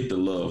didn't get the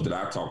love that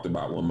I talked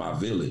about with my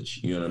village.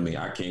 You know what I mean?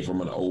 I came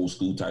from an old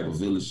school type of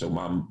village, so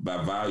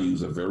my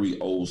values are very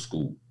old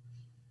school.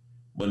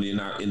 But then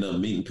I end up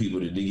meeting people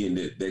that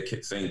get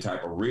that same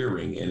type of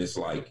rearing, and it's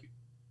like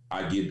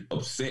I get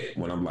upset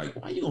when I'm like,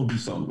 why you gonna do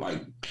something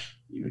like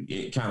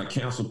you kind of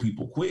cancel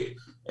people quick?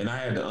 And I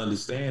had to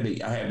understand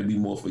it. I had to be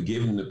more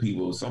forgiving to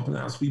people. Something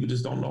else people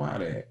just don't know how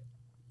to act.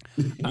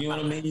 You know what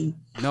I mean?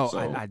 No, so.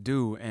 I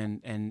do,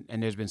 and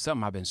there's been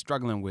something I've been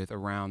struggling with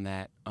around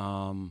that.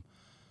 When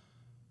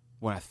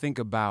I think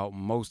about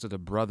most of the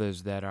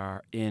brothers that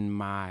are in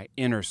my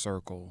inner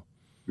circle,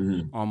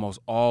 mm-hmm. almost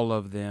all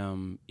of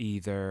them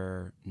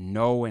either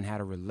know and had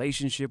a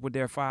relationship with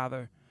their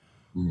father,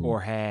 mm-hmm.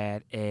 or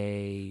had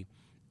a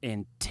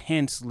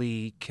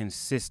intensely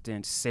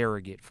consistent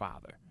surrogate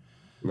father.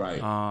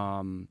 Right.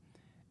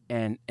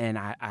 And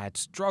I had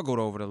struggled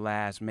over the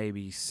last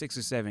maybe 6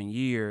 or 7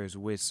 years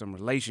with some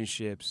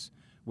relationships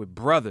with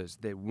brothers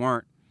that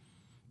weren't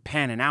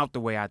panning out the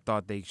way I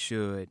thought they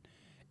should.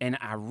 And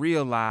I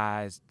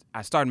realized,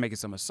 I started making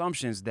some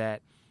assumptions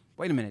that,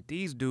 wait a minute,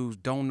 these dudes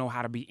don't know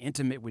how to be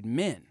intimate with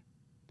men.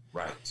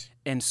 Right.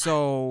 And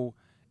so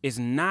it's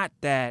not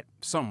that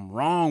something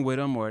wrong with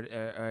them or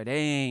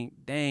they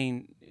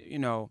ain't, you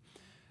know,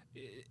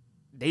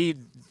 they,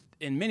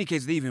 in many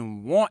cases, they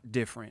even want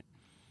different.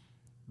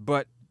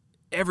 But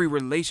every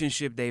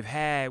relationship they've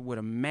had with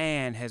a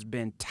man has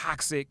been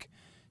toxic,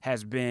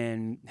 has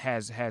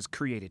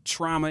created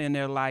trauma in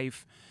their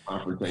life,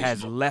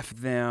 have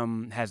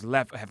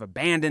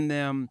abandoned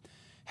them,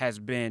 has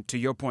been, to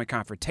your point,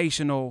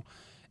 confrontational.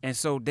 And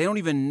so they don't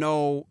even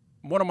know.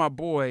 One of my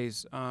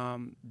boys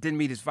didn't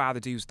meet his father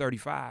till he was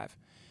 35.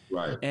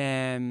 Right.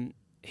 And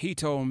he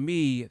told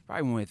me,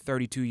 probably when he was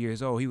 32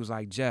 years old, he was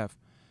like, Jeff,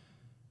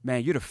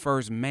 man, you're the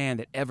first man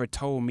that ever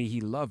told me he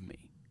loved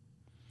me.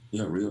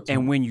 Yeah, real time.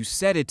 And when you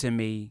said it to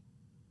me,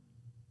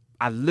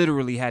 I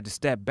literally had to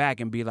step back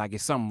and be like,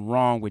 "Is something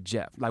wrong with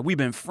Jeff?" Like, we've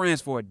been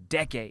friends for a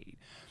decade,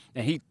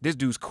 and this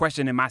dude's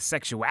questioning my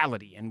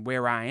sexuality and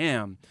where I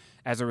am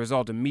as a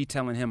result of me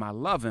telling him I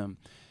love him.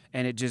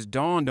 And it just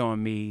dawned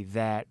on me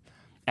that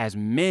as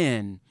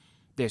men,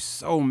 there's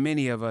so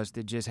many of us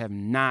that just have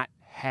not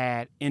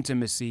had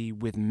intimacy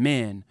with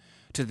men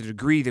to the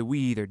degree that we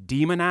either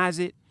demonize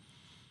it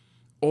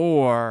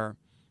or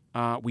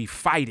we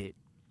fight it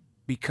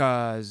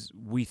because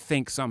we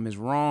think something is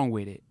wrong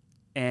with it.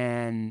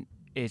 And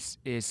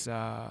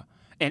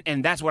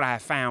and that's what I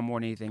have found more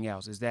than anything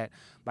else, is that,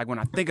 like, when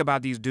I think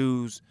about these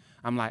dudes,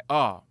 I'm like,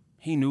 oh,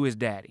 he knew his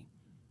daddy.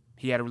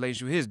 He had a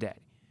relationship with his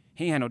daddy.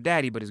 He ain't had no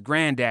daddy, but his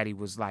granddaddy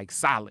was, like,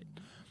 solid.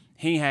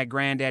 He ain't had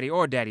granddaddy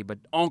or daddy, but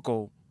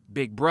uncle,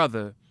 big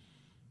brother,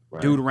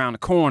 right, dude around the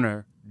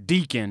corner,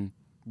 deacon,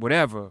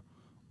 whatever,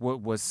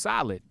 was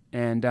solid.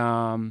 And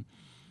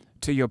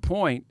to your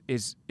point,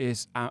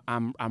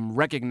 I'm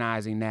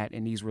recognizing that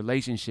in these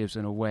relationships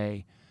in a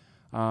way.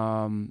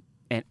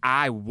 And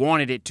I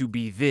wanted it to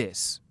be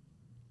this.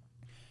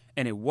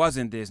 And it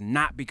wasn't this,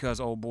 not because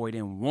old boy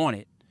didn't want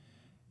it.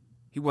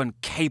 He wasn't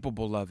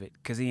capable of it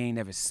because he ain't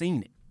never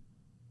seen it.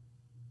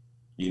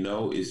 You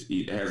know,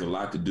 it has a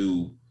lot to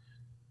do,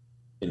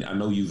 and I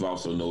know you've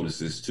also noticed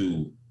this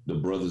too, the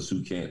brothers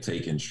who can't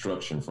take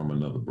instruction from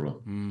another brother.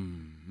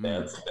 Mm-hmm.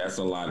 That's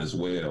a lot as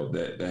well.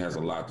 That has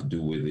a lot to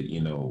do with it.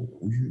 You know,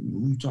 who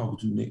you talking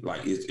to, Nick?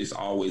 Like, it's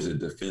always a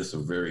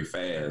defensive very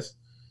fast,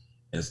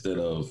 instead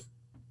of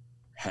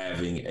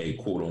having a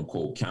quote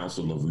unquote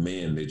council of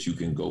men that you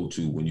can go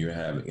to when you're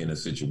in a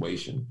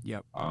situation.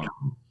 Yep.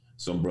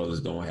 Some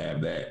brothers don't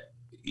have that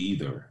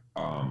either.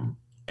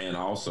 And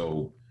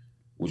also,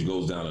 which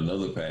goes down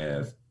another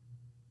path,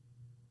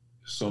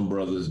 some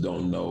brothers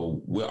don't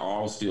know. We're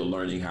all still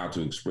learning how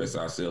to express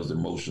ourselves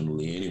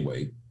emotionally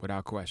anyway.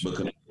 Without question.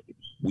 Because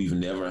we've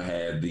never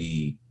had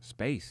the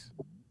space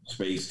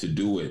to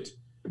do it,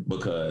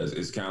 because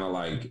it's kind of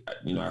like,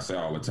 you know, I say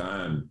all the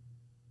time,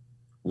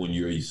 when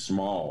you're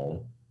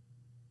small,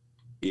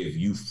 if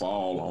you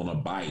fall on a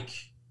bike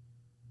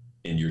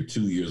and you're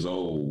 2 years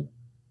old,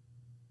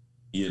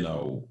 you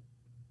know,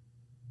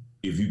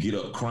 if you get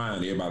up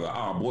crying, everybody's like,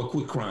 oh, boy,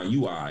 quit crying,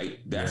 you all right.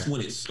 That's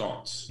when it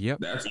starts. Yep.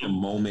 That's the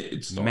moment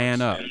it starts.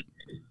 Man up.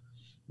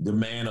 The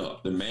man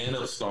up. The man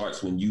up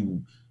starts when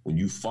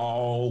you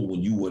fall,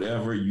 when you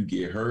whatever, you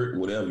get hurt,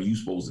 whatever, you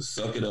supposed to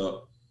suck it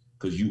up,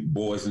 because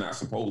boys not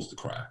supposed to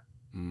cry.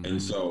 Mm-hmm.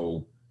 And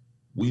so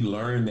we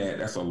learn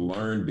that's a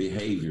learned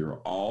behavior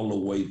all the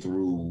way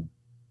through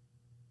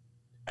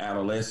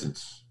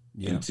adolescence,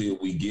 until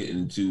we get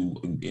into,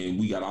 and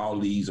we got all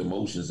these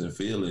emotions and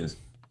feelings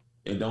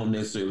and don't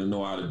necessarily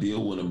know how to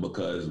deal with them,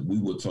 because we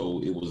were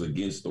told it was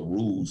against the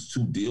rules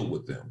to deal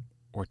with them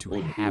or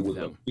have deal with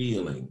them. The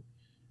feeling.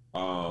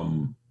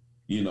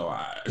 You know,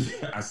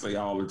 I say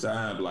all the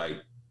time, like,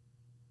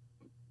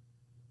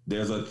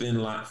 there's a thin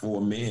line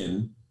for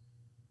men.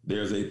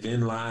 There's a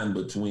thin line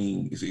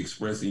between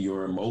expressing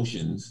your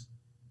emotions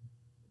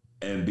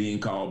and being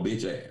called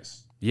bitch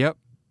ass. Yep.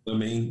 I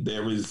mean,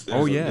 there's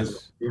a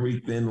very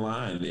thin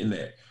line in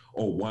that.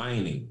 Or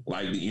whining,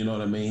 like, you know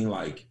what I mean?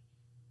 Like,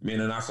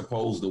 Men are not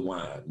supposed to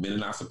whine. Men are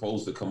not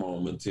supposed to come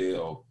home and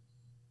tell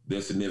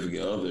their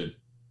significant other,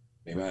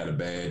 maybe I had a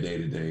bad day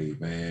today,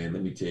 man.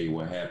 Let me tell you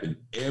what happened.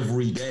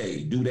 Every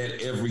day. Do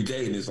that every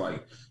day. And it's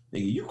like,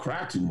 nigga, you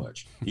cry too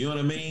much. You know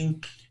what I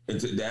mean? And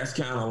that's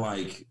kind of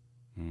like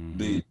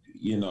the,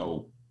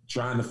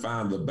 trying to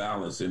find the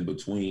balance in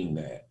between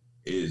that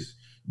is,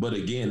 but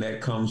again, that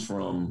comes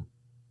from,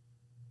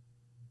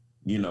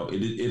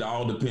 it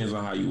all depends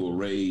on how you were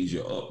raised,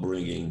 your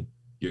upbringing,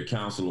 your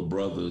counsel of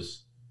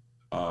brothers,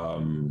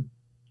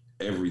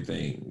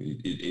 everything.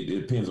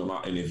 It depends on,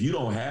 and if you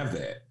don't have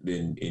that,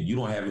 then, and you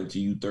don't have it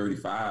until you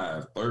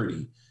 35,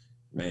 30,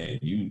 man,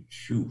 you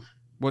shoot.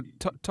 Well,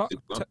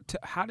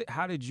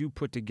 how did you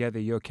put together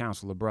your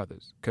council of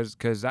brothers?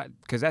 Because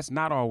that's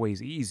not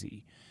always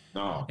easy.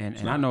 No,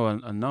 and I know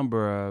a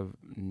number of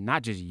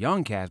not just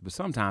young cats, but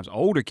sometimes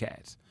older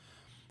cats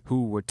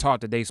who were taught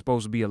that they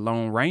supposed to be a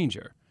lone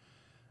ranger.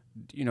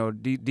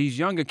 These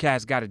younger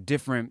cats got a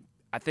different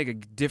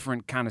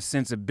kind of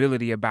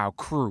sensibility about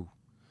crew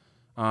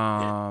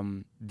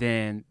than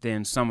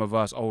some of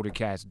us older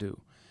cats do,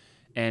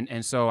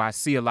 and so I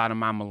see a lot of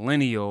my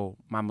millennial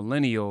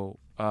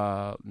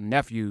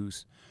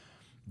nephews,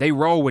 they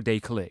roll with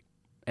they clique,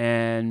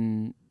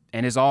 and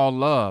it's all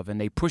love, and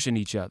they pushing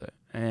each other,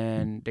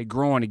 and they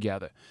growing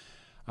together.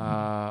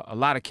 A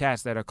lot of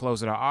cats that are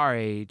closer to our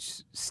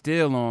age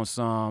still on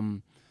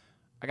some,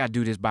 I gotta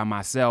do this by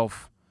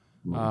myself.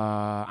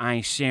 I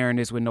ain't sharing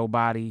this with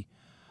nobody.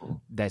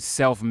 That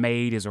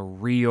self-made is a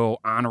real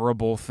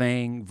honorable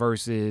thing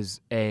versus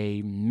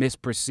a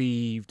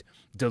misperceived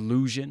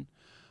delusion.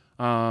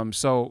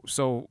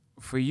 So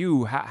for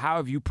you, how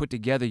have you put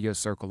together your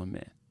circle of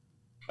men?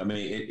 I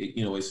mean,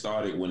 it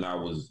started when I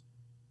was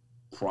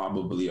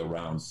probably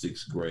around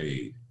 6th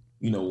grade.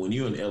 When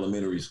you're in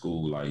elementary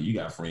school, like, you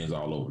got friends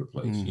all over the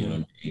place. Mm-hmm. You know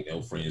what I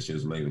mean? Friends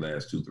just maybe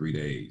last 2-3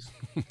 days.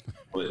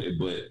 but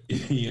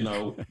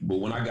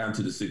when I got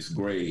into the 6th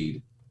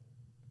grade,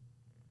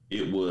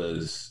 it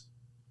was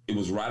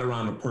right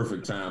around the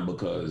perfect time,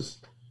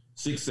 because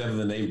 6th,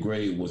 7th, and 8th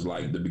grade was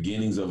like the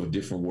beginnings of a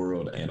different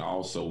world, and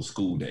also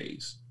school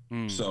days.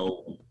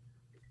 So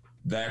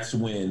that's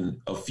when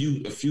a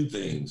few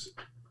things.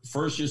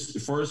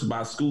 First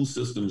by school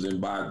systems and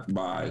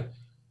by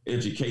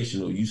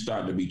educational, you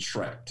start to be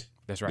tracked.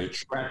 That's right. They're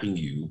tracking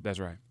you. That's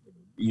right.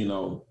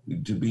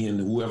 To be in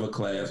whoever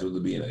class, or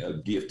to be in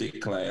a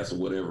gifted class, or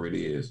whatever it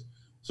is.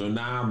 So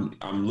now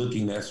I'm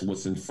looking at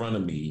what's in front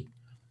of me,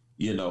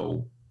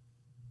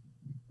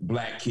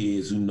 Black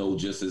kids who know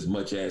just as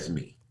much as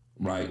me,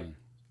 right?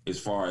 As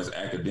far as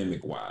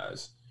academic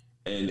wise.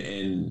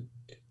 And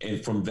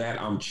from that,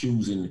 I'm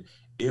choosing,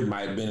 it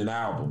might have been an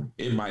album,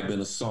 it might have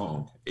been a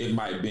song, it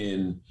might have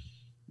been,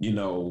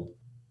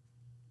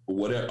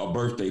 whatever, a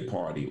birthday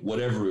party,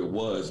 whatever it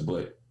was.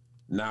 But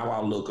now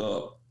I look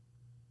up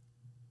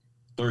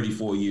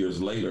 34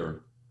 years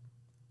later,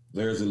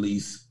 there's at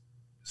least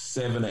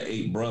 7 or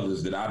 8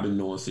 brothers that I've been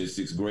knowing since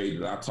 6th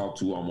grade that I talk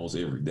to almost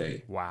every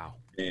day. Wow.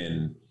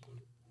 And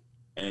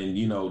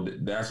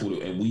that's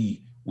what, and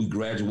we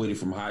graduated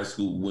from high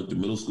school, went to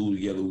middle school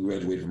together, we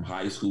graduated from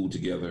high school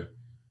together.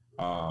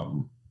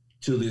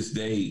 To this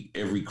day,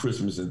 every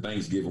Christmas and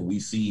Thanksgiving, we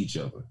see each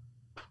other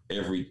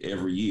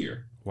every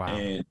year. Wow.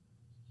 And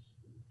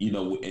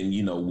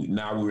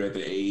now we're at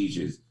the age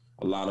is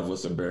a lot of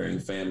us are burying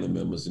family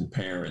members and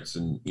parents,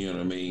 and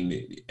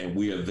and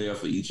we are there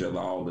for each other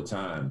all the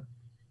time.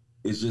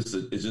 It's just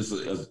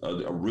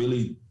a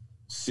really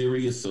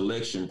serious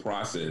selection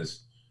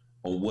process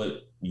on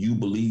what you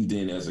believed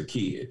in as a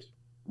kid,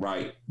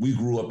 right? We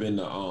grew up in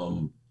the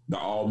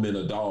all men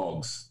are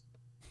dogs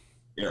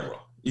era.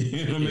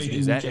 You know what I mean?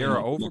 Is that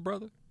era over,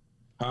 brother?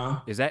 Huh?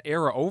 Is that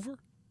era over?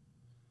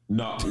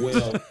 No,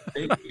 well,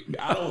 I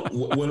don't.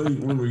 Let me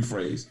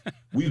rephrase.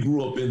 We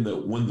grew up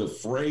when the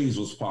phrase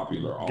was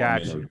popular. All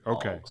Got men you. are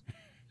Okay. dogs.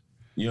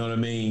 You know what I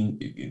mean?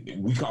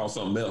 We call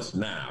something else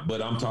now,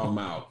 but I'm talking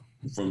about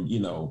from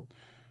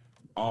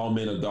all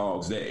men are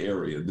dogs. That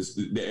area,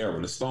 the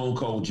era, the Stone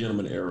Cold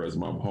Gentleman era, as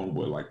my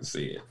homeboy like to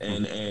say it,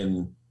 and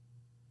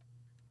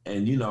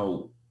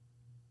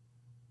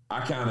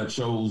I kind of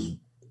chose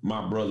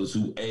my brothers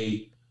who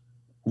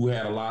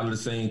had a lot of the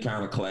same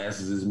kind of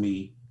classes as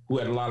me, who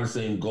had a lot of the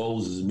same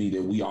goals as me,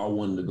 that we all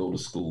wanted to go to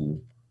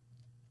school.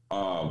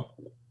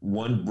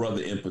 One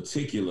brother in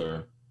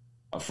particular,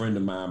 a friend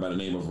of mine by the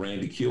name of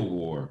Randy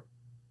Kilgore,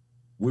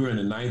 we were in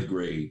the 9th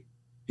grade.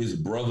 His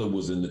brother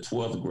was in the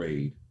 12th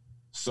grade.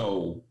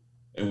 So,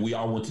 and we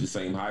all went to the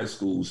same high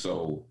school.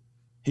 So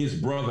his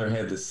brother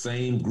had the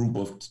same group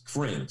of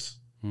friends,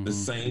 the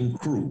same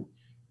crew.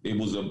 It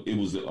was a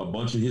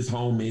bunch of his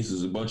homies, it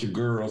was a bunch of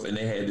girls, and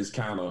they had this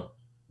kind of,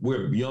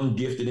 we're young,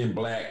 gifted, and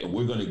Black, and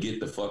we're going to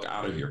get the fuck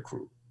out of here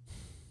crew.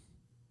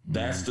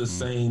 That's the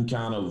same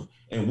kind of,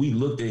 and we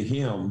looked at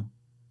him,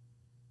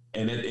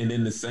 and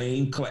in the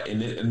same class,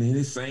 in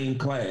his same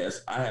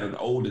class, I had an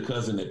older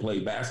cousin that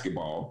played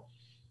basketball,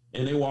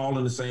 and they were all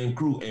in the same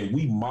crew, and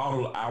we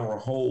modeled our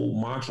whole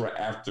mantra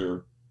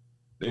after,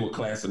 they were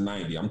class of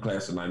 90, I'm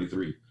class of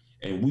 93,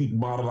 And we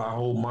modeled our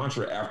whole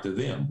mantra after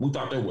them. We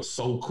thought they were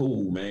so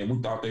cool, man.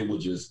 We thought they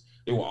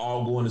were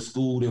all going to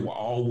school. They were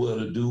all well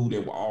to do.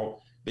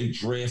 They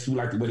dressed. We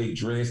liked the way they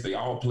dressed. They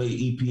all played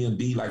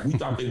EPMD. Like, we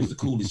thought they was the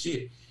coolest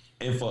shit.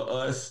 And for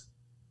us,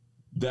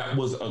 that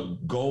was a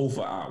goal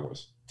for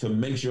ours, to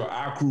make sure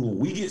our crew, when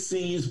we get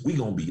seniors, we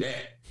gonna be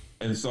that.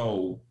 And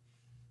so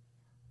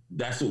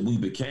that's what we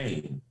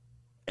became.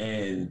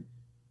 And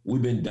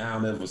we've been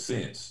down ever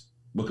since,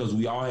 because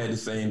we all had the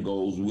same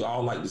goals. We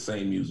all liked the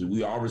same music.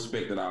 We all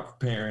respected our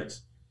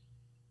parents.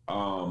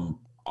 All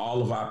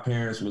of our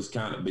parents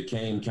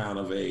became kind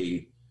of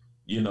a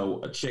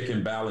check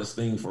and balance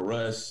thing for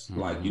us. Mm-hmm.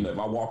 Like, if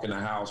I walk in the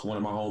house, one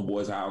of my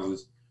homeboys'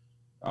 houses,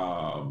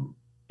 and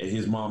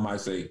his mom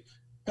might say,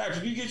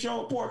 "Patrick, you get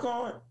your report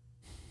card?"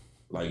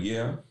 Like,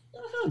 yeah.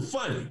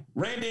 Funny.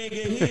 Randy ain't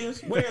get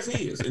his. Where's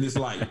his? And it's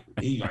like,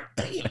 he like,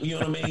 damn, you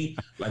know what I mean?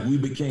 Like, we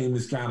became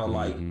this kind of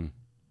like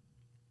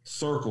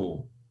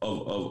circle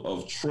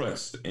of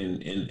trust,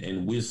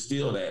 and we're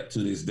still that to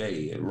this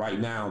day. And right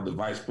now, the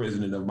vice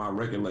president of my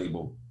record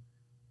label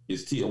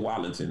is Tia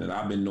Wallington, and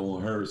I've been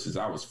knowing her since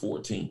I was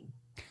 14.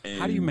 And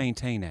how do you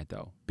maintain that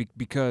though?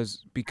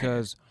 Because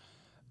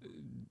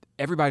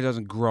everybody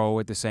doesn't grow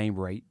at the same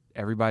rate.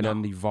 Everybody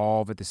doesn't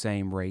evolve at the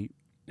same rate.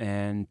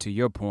 And to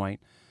your point,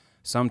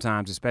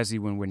 sometimes, especially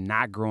when we're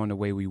not growing the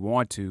way we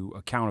want to,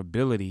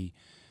 accountability,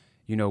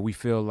 we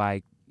feel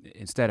like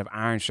instead of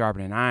iron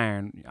sharpening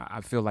iron,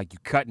 I feel like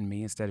you're cutting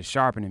me instead of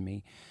sharpening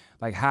me.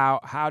 Like,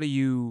 how do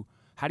you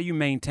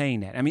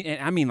maintain that? I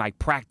mean, like,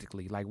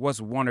 practically, like,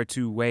 what's one or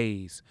two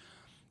ways?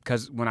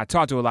 Because when I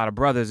talk to a lot of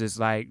brothers, it's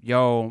like,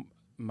 yo,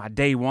 my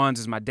day ones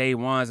is my day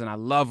ones, and I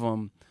love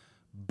them,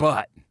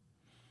 but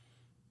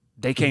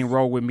they can't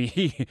roll with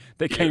me.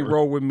 They can't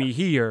roll with me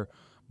here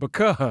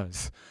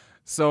because.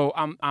 So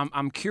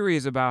I'm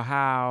curious about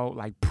how,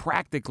 like,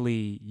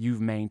 practically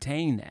you've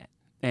maintained that,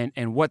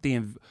 and what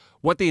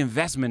the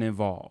investment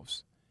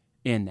involves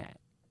in that.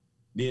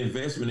 The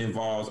investment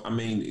involves,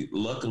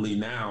 luckily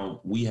now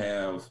we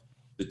have,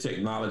 the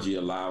technology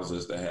allows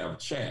us to have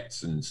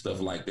chats and stuff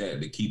like that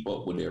to keep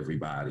up with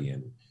everybody,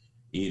 and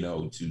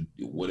to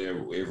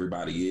whatever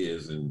everybody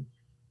is and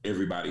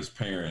everybody's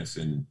parents.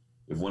 And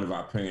if one of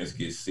our parents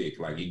gets sick,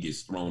 like, it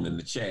gets thrown in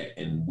the chat,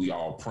 and we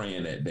all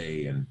praying that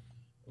day. And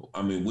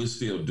we're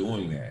still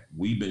doing that.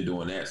 We've been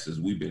doing that since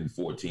we've been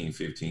 14,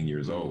 15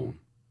 years old.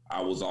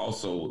 I was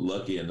also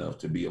lucky enough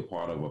to be a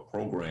part of a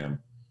program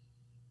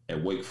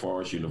at Wake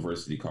Forest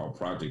University called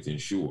Project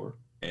Ensure.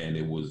 And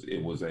it was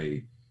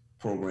a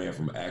program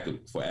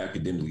for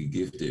academically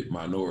gifted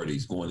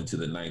minorities going into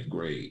the 9th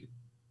grade.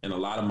 And a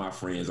lot of my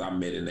friends I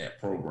met in that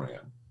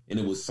program. And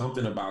it was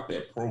something about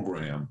that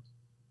program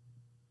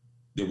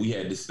that we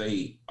had to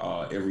stay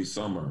every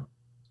summer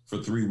for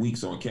 3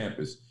 weeks on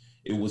campus.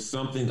 It was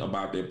something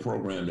about that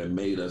program that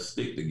made us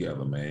stick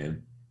together,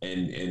 man.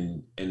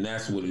 And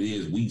that's what it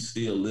is. We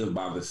still live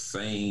by the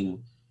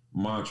same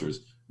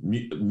mantras.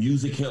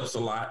 Music helps a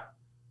lot.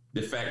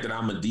 The fact that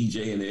I'm a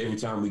DJ and every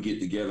time we get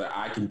together,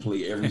 I can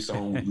play every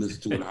song we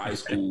listened to in high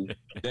school,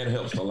 that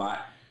helps a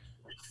lot.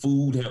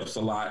 Food helps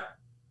a lot.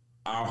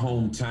 Our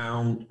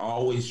hometown,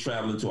 always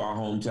traveling to our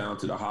hometown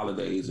to the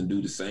holidays and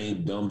do the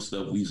same dumb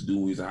stuff we used to do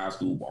when we was in high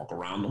school, walk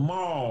around the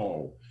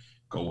mall,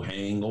 go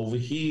hang over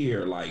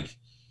here, like,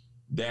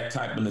 that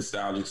type of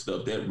nostalgic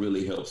stuff, that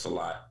really helps a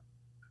lot.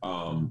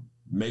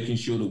 Making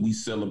sure that we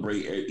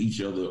celebrate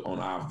each other on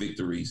our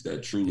victories,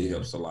 that truly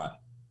helps a lot.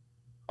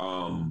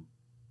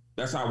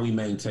 That's how we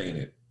maintain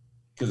it.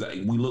 Because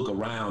we look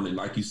around, and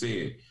like you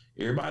said,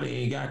 everybody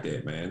ain't got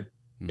that, man.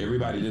 Mm-hmm.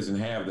 Everybody doesn't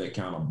have that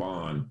kind of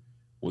bond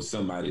with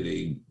somebody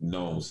they've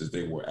known since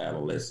they were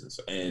adolescents.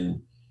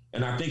 And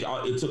I think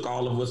it took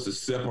all of us to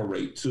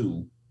separate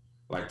too.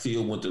 Like,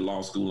 Tia went to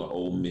law school at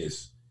Ole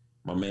Miss.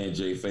 My man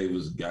Jay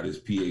Favors got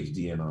his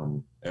PhD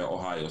at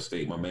Ohio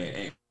State. My man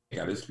Ant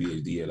got his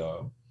PhD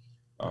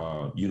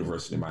at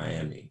University of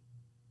Miami.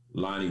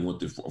 Lonnie went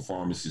to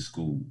pharmacy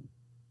school.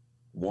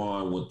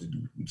 Juan went to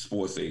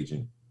sports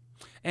agent.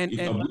 And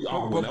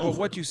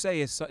what you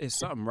say is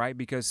something, right?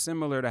 Because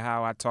similar to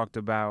how I talked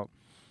about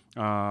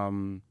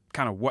kind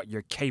of what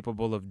you're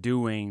capable of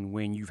doing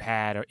when you've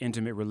had an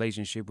intimate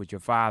relationship with your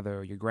father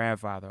or your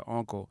grandfather or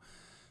uncle,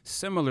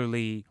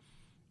 similarly,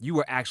 you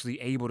were actually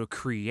able to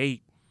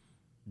create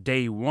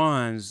day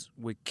ones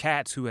with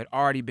cats who had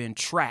already been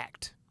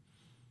tracked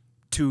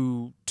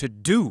to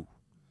do,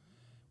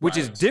 which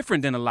is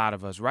different than a lot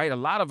of us, right? A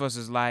lot of us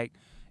is like,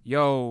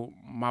 yo,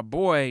 my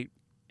boy,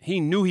 he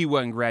knew he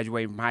wasn't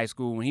graduating from high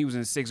school when he was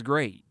in 6th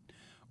grade,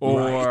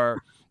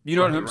 or you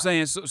know what I'm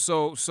saying.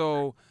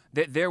 So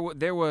there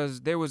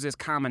was this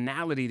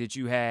commonality that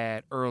you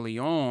had early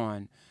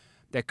on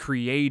that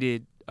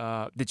created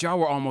that y'all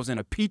were almost in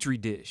a petri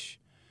dish.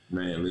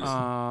 Man,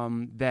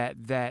 listen.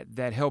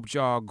 That helped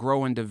y'all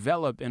grow and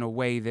develop in a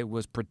way that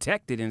was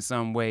protected in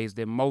some ways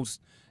that most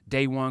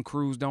day one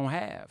crews don't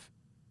have.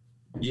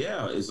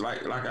 Yeah, it's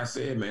like I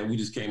said, man, we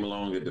just came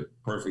along at the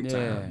perfect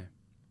time.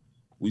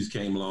 We just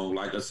came along,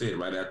 like I said,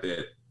 right after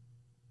that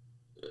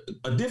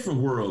A Different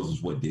World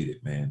is what did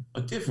it, man.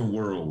 A Different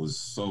World was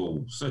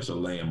such a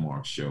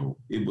landmark show.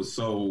 It was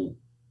so,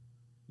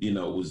 it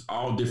was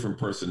all different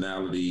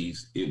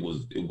personalities. It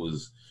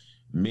was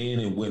men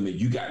and women.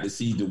 You got to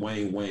see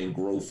Dwayne Wayne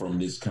grow from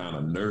this kind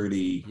of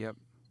nerdy, Yep.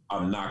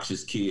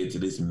 obnoxious kid to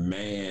this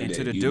man, And that,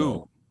 to the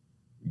dude.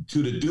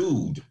 To the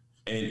dude.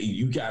 And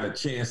you got a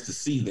chance to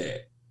see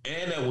that.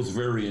 And that was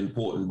very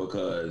important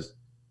because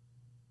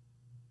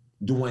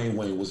Dwayne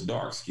Wayne was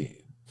dark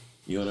skinned.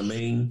 You know what I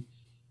mean?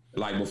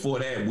 Like before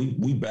that,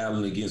 we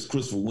battling against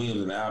Christopher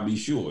Williams and I'll Be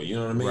Sure. You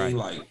know what I mean?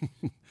 Right.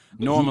 Like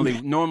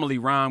normally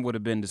Ron would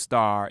have been the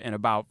star and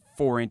about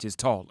 4 inches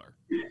taller.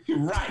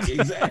 Right,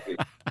 exactly.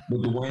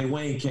 But Dwayne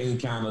Wayne came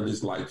kind of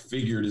this like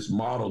figure, this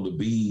model to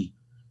be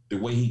the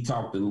way he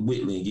talked to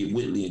Whitley and get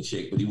Whitley in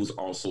check, but he was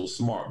also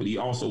smart. But he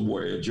also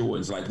wore Air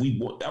Jordans. Like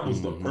that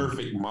was the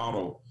perfect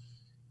model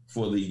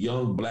for the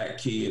young black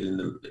kid in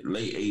the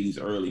late 80s,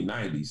 early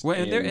 90s. Well,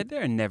 and there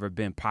had never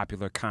been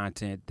popular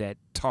content that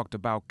talked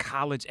about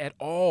college at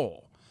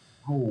all.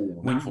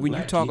 When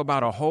you talk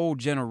about a whole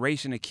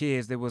generation of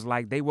kids that was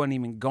like they wasn't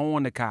even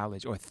going to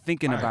college or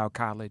thinking about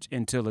college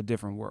until A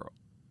Different World.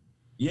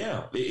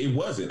 Yeah, it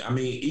wasn't. I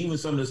mean, even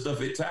some of the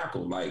stuff it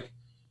tackled, like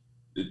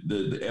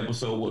the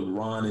episode with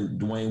Ron and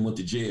Dwayne went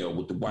to jail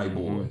with the white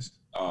boys.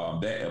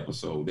 That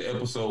episode, the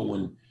episode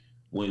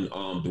when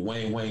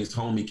Dwayne Wayne's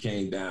homie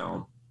came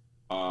down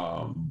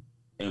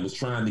and was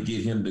trying to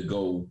get him to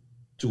go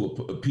to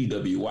a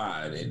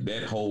PWI, and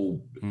that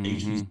whole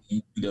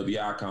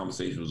PWI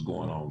conversation was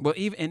going on. Well,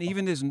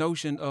 even this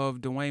notion of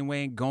Dwayne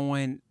Wayne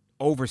going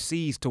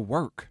overseas to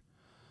work.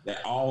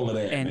 All of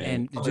that,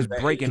 and just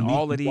breaking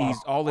all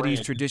of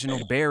these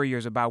traditional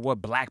barriers about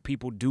what black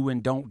people do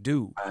and don't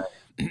do.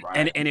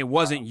 Right. And it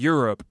wasn't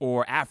Europe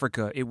or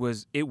Africa. It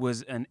was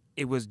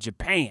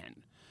Japan.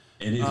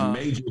 And his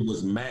major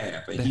was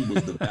math, and he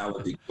was the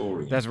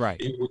valedictorian. That's right.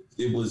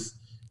 It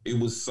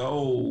was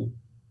so,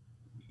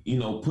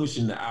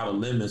 pushing the outer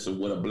limits of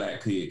what a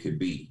black kid could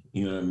be.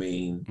 You know what I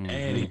mean? Mm-hmm.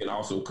 And he can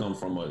also come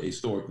from a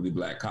historically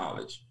black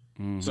college.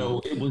 Mm-hmm.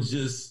 So it was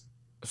just.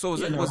 So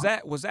was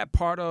that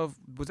part of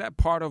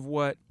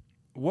what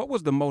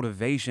was the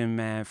motivation,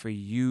 man, for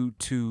you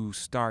to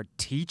start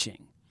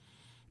teaching?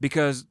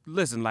 Because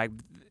listen, like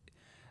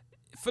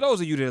for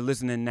those of you that are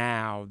listening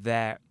now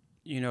that,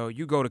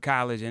 you go to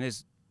college and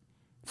it's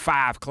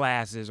 5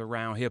 classes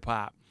around hip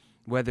hop,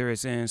 whether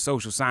it's in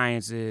social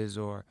sciences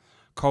or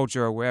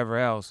culture or wherever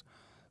else,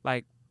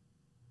 like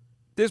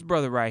this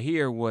brother right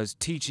here was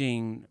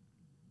teaching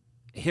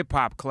hip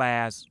hop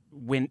class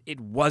when it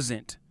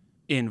wasn't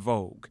in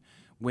vogue.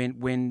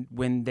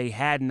 When they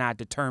had not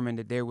determined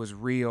that there was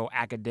real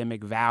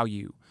academic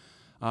value,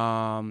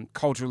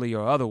 culturally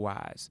or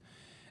otherwise.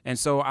 And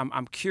so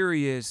I'm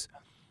curious,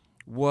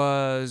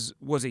 was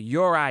it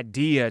your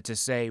idea to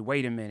say,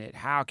 wait a minute,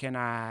 how can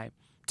I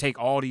take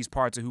all these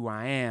parts of who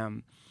I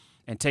am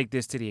and take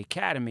this to the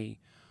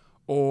academy?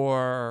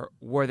 Or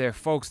were there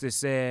folks that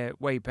said,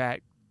 wait,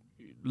 Pat,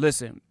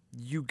 listen,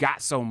 you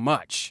got so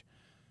much,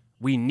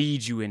 we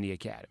need you in the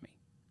academy?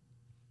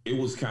 It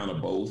was kind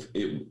of both.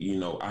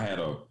 I had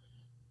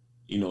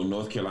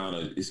North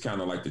Carolina, it's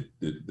kind of like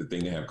the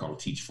thing they have called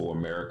Teach for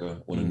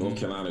America. When in North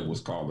Carolina, it was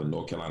called the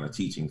North Carolina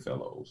Teaching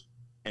Fellows.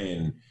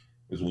 And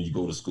it's when you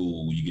go to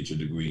school, you get your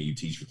degree, you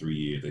teach for 3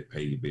 years, they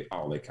pay you,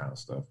 all that kind of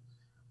stuff.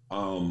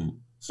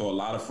 So a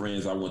lot of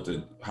friends I went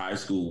to high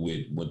school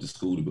with went to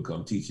school to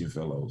become teaching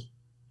fellows.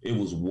 It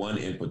was one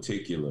in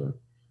particular,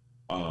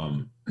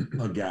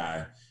 a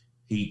guy,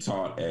 he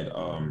taught at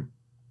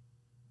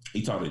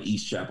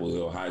East Chapel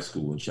Hill High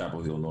School in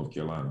Chapel Hill, North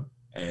Carolina.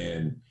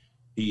 And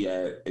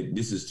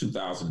this is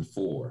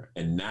 2004.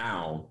 And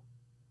now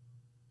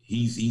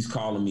he's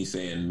calling me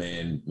saying,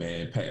 man,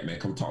 Pat, man,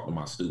 come talk to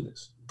my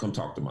students. Come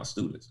talk to my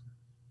students.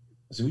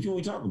 I said, what you want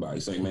me to talk about?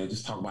 He's saying, man,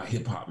 just talk about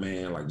hip hop,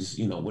 man. Like just,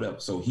 whatever.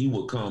 So he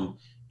would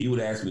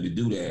ask me to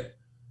do that.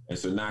 And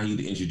so now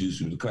he'd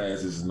introduce me to the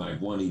class. This is night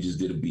one. He just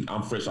did a beat.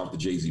 I'm fresh off the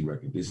Jay-Z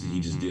record. He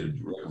just did a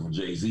record from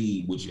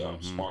Jay-Z, which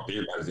sparked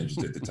everybody's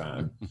interest at the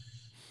time.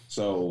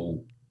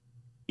 So,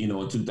 in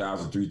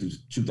 2003 through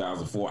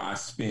 2004, I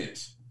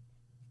spent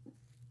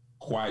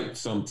quite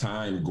some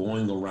time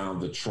going around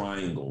the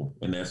triangle,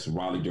 and that's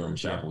Raleigh-Durham,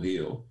 Chapel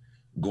Hill,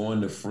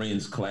 going to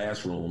friends'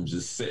 classrooms,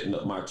 just setting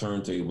up my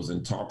turntables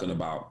and talking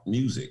about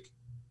music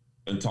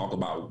and talking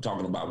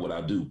about what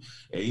I do.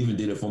 I even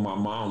did it for my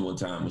mom one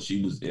time when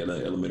she was in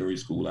elementary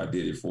school. I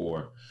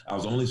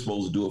was only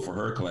supposed to do it for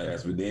her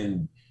class, but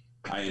then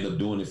I ended up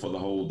doing it for the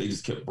whole. They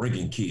just kept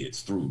bringing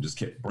kids through, just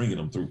kept bringing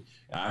them through.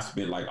 And I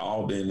spent like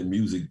all day in the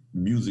music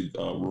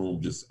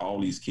room, just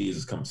all these kids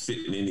just come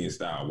sitting Indian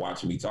style,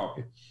 watching me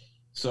talking.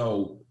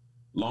 So,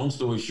 long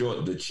story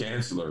short, the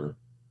chancellor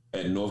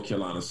at North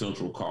Carolina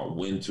Central caught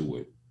wind to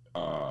it.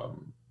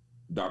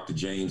 Dr.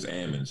 James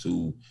Ammons,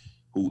 who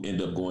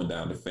ended up going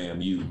down to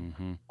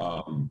FAMU,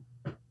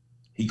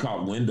 he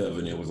caught wind of it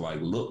and it was like,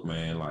 look,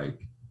 man, like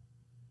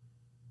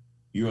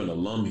you're an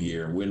alum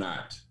here, and we're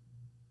not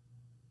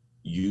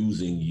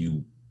using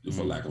you,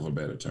 for lack of a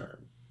better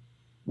term.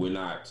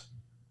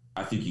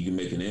 I think you can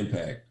make an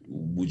impact.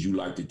 would you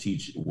like to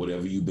teach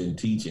whatever you've been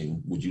teaching?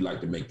 Would you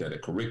like to make that a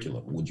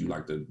curriculum? Would you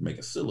like to make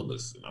a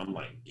syllabus? And I'm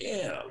like,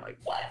 yeah. Like,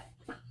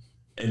 what?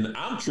 And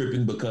I'm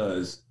tripping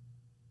because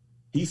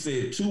he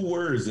said two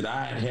words that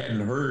I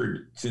hadn't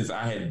heard since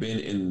I had been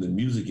in the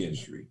music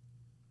industry: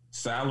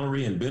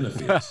 salary and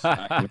benefits.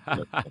 I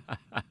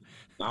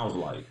was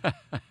like,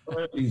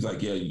 he's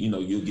like, yeah,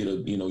 you'll get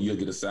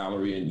a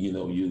salary, and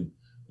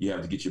you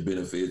have to get your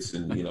benefits,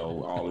 and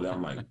all of that.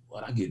 I'm like,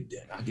 what? I get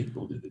to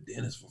go to the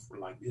dentist for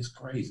like this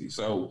crazy.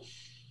 So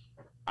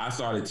I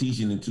started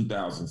teaching in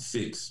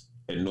 2006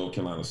 at North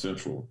Carolina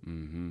Central,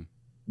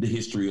 the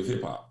history of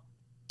hip hop,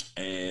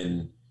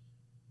 and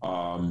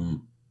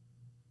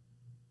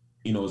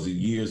as the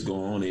years go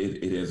on,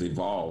 it has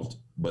evolved.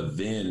 But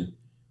then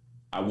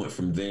I went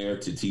from there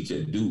to teach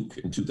at Duke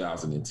in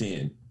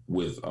 2010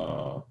 with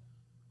a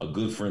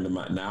good friend of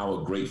mine, now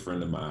a great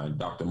friend of mine,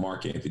 Dr.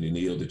 Mark Anthony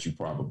Neal, that you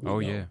probably know.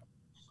 Yeah.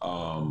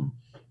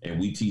 And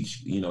we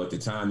teach, at the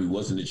time he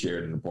wasn't the chair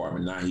of the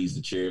department. Now he's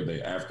the chair of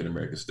the African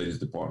American Studies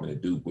Department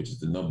at Duke, which is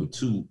the number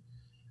 2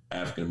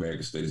 African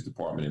American Studies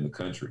department in the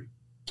country.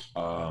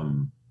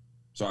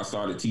 So I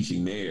started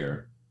teaching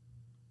there.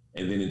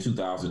 And then in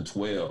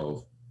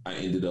 2012, I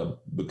ended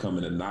up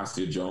becoming a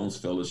Nasir Jones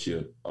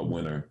Fellowship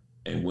winner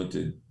and went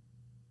to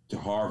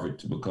Harvard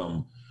to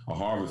become a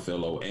Harvard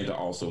Fellow and to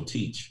also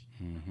teach.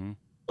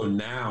 So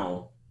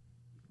now,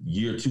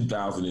 year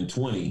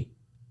 2020,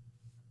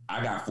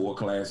 I got 4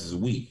 classes a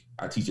week.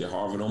 I teach at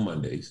Harvard on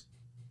Mondays.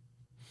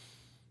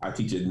 I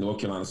teach at North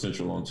Carolina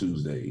Central on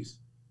Tuesdays,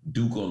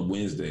 Duke on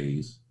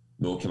Wednesdays,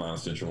 North Carolina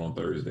Central on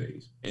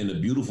Thursdays. And the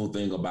beautiful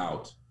thing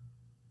about,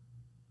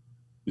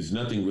 there's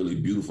nothing really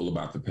beautiful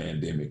about the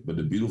pandemic, but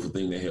the beautiful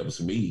thing that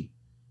helps me,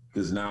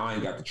 because now I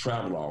ain't got to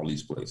travel to all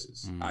these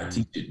places. I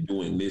teach it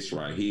doing this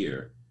right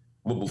here.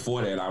 But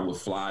before that, I would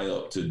fly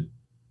up to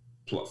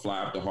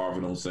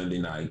Harvard on Sunday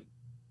night,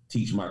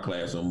 teach my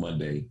class on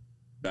Monday,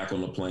 back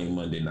on the plane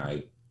Monday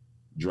night,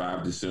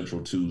 drive to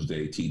Central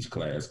Tuesday, teach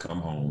class, come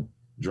home,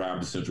 drive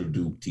to Central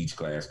Duke, teach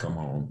class, come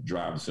home,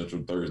 drive to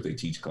Central Thursday,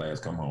 teach class,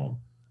 come home.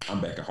 I'm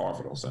back at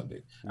Harvard on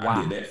Sunday. Wow.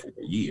 I did that for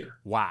a year.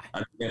 Why? I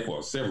did that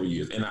for several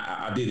years. And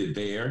I did it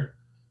there.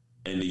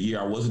 And the year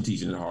I wasn't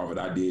teaching at Harvard,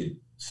 I did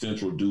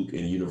Central, Duke,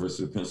 and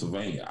University of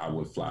Pennsylvania. I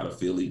would fly to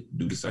Philly,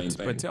 do the same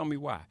thing. But tell me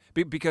why.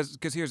 Because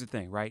here's the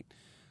thing, right?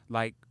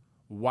 Like,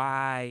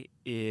 why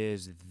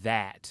is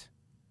that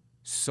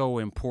so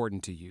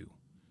important to you?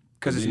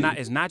 Because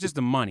it's not just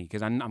the money,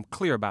 because I'm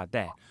clear about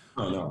that.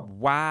 No.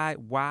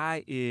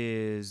 Why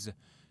is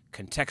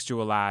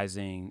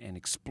contextualizing and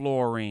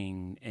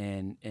exploring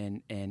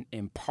and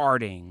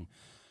imparting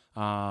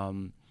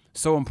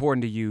so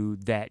important to you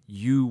that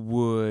you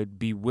would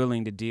be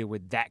willing to deal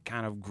with that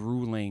kind of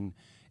grueling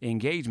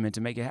engagement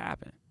to make it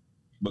happen?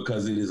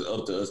 Because it is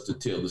up to us to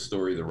tell the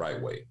story the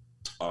right way.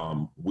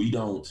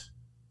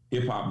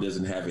 Hip hop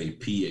doesn't have a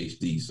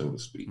PhD, so to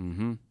speak.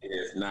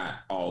 It's not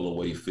all the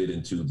way fit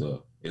into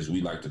the, as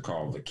we like to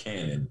call, the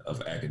canon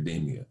of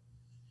academia.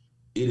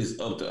 It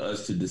is up to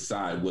us to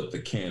decide what the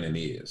canon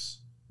is,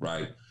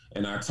 right?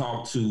 And I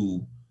talk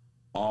to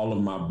all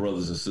of my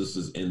brothers and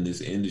sisters in this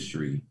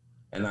industry,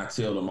 and I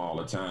tell them all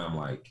the time,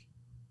 like,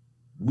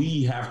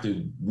 we have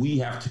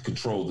to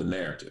control the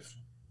narrative.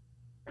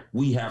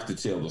 We have to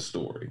tell the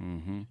story.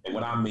 And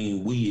what I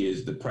mean we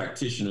is the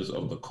practitioners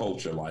of the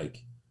culture.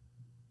 Like,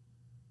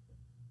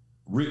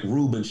 Rick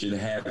Rubin should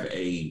have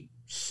a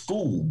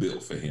school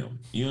built for him.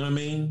 You know what I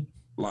mean?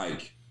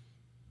 Like,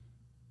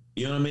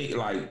 you know what I mean?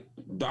 Like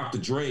Dr.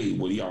 Dre,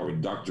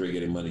 Dr. Dre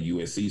getting money at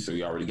USC, so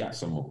he already got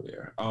some over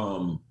there.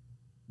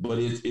 But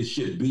it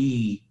should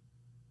be,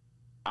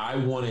 I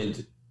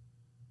wanted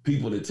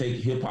people to take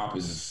hip hop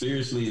as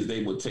seriously as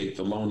they would take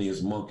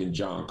Thelonious Monk and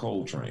John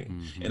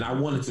Coltrane. And I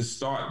wanted to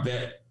start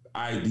that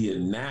idea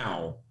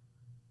now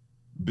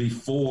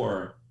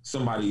before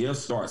somebody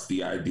else starts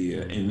the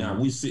idea. And now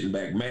we're sitting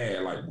back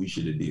mad like we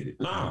should have did it.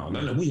 No,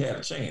 we had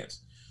a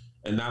chance.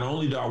 And not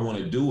only do I want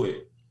to do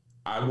it,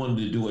 I wanted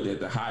to do it at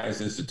the highest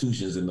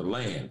institutions in the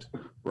land,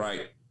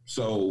 right?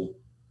 So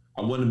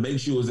I wanted to make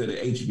sure it was at the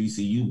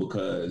HBCU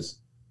because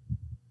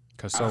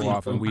so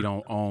often we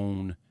don't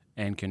own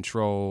and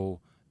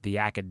control the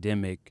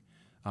academic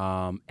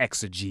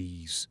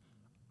exegesis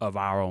of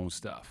our own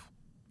stuff.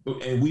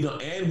 And we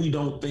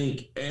don't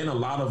think, and a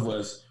lot of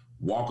us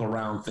walk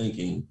around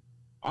thinking,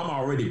 I'm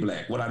already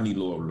black. What I need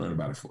Lord to learn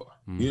about it for?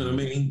 You know what I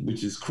mean?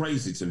 Which is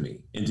crazy to me.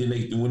 And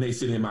then when they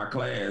sit in my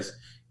class,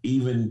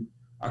 even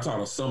I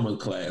taught a summer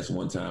class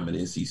one time at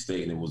NC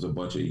State, and it was a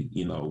bunch of,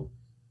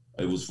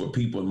 it was for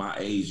people my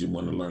age who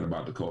want to learn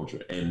about the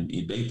culture. And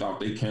they thought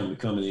they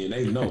coming in,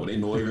 they know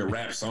every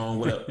rap song,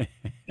 whatever.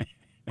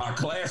 My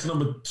class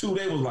number 2,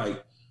 they was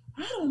like,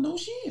 I don't know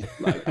shit.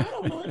 Like, I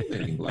don't know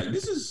anything. Like,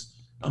 this is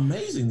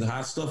amazing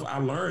how stuff I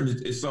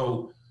learned.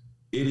 So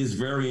it is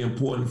very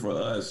important for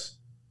us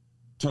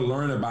to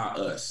learn about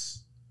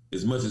us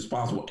as much as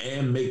possible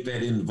and make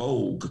that in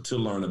vogue to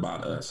learn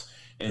about us.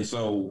 And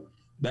so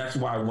that's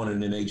why I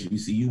wanted an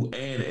HBCU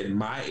and at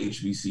my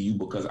HBCU,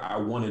 because I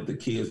wanted the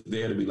kids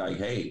there to be like,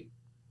 hey,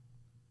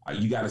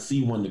 You got to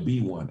see one to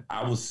be one.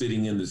 I was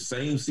sitting in the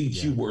same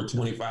seat you were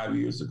 25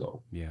 years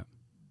ago. Yeah.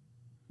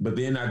 But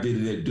then I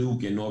did it at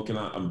Duke and North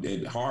Carolina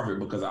and Harvard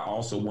because I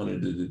also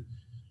wanted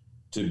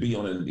to be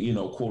on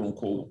a, quote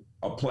unquote,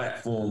 a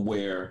platform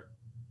where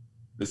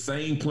the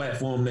same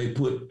platform they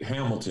put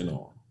Hamilton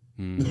on.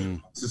 Mm-hmm.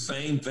 It's the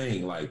same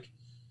thing, like,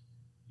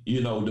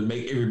 to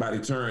make everybody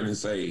turn and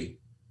say,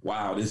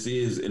 wow, this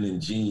is an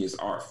ingenious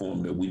art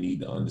form that we need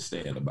to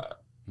understand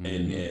about.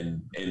 Mm-hmm.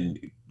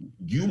 And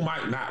you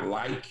might not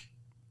like,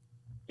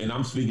 and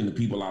I'm speaking to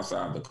people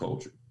outside the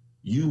culture,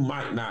 you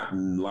might not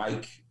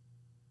like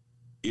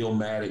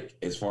Illmatic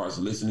as far as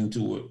listening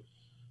to it,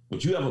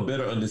 but you have a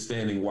better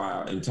understanding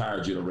why an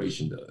entire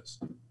generation does.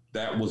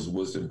 That was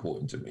what's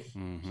important to me.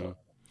 Mm-hmm. So.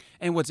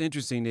 And what's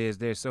interesting is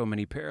there's so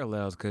many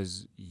parallels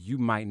because you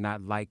might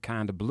not like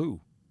Kinda Blue,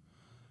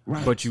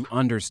 right, but you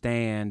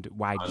understand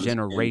why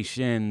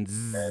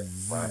generations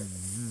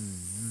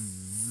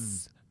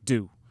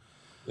do.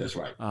 That's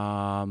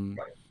right.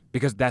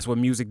 Because that's what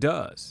music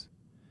does.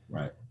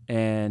 Right.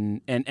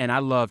 And I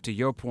love, to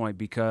your point,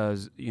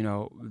 because,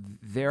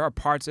 there are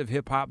parts of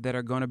hip hop that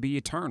are going to be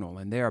eternal,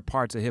 and there are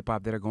parts of hip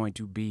hop that are going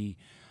to be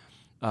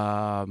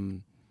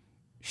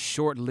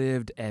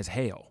short-lived as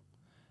hell.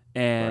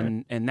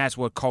 And that's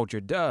what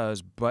culture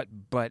does, but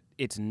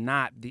it's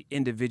not the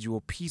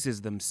individual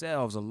pieces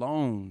themselves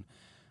alone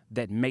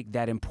that make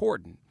that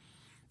important.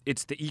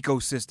 It's the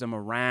ecosystem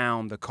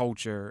around the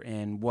culture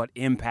and what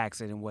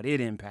impacts it and what it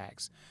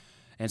impacts.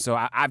 And so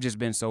I've just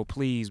been so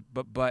pleased.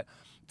 But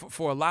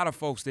for a lot of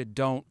folks that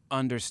don't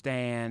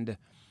understand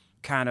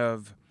kind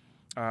of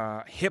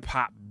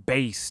hip-hop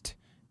based,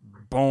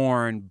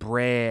 born,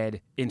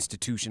 bred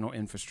institutional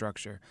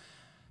infrastructure,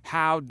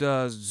 how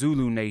does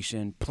Zulu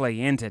Nation play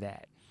into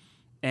that?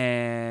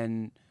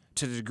 And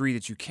to the degree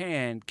that you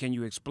can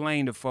you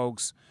explain to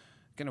folks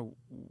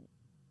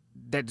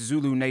that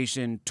Zulu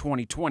Nation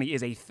 2020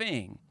 is a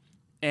thing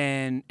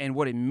and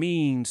what it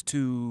means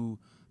to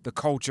the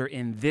culture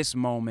in this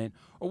moment,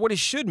 or what it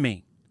should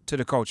mean to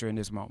the culture in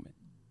this moment?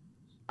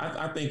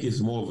 I think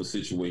it's more of a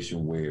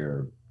situation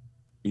where,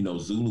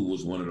 Zulu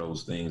was one of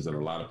those things that a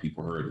lot of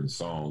people heard in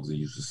songs and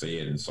used to say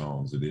it in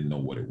songs and didn't know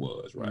what it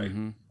was, right?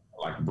 Mm-hmm.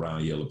 Like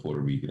brown, yellow,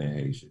 Puerto Rican, and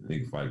Haitian.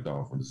 Nigga fight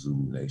dog from the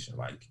Zulu Nation.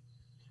 Like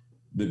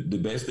the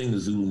best thing the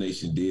Zulu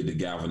Nation did to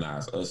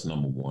galvanize us,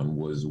 number one,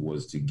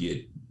 was to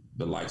get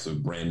the likes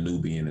of Brand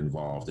Nubian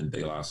involved in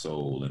De La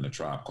Soul and the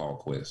Tribe Called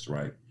Quest,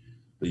 right?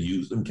 They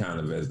use them kind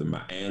of as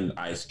and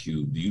Ice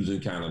Cube, use them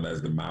kind of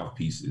as the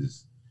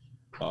mouthpieces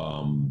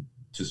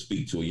to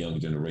speak to a younger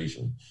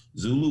generation.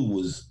 Zulu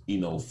was,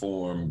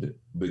 formed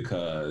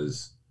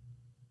because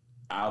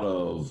out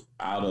of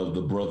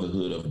the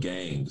brotherhood of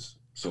gangs,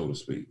 so to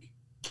speak,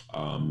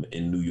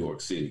 in New York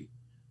City.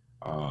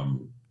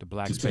 The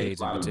Black to take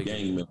a lot of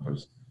gang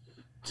members,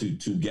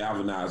 to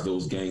galvanize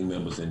those gang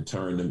members and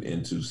turn them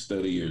into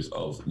studiers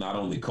of not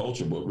only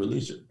culture, but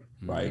religion,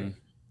 mm-hmm. right?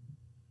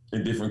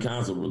 And different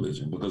kinds of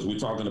religion, because we're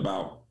talking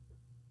about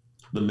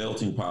the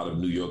melting pot of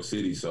New York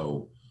City.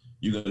 So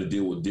you're going to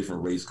deal with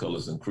different race,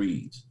 colors, and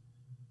creeds.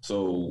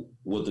 So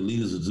what the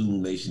leaders of Zulu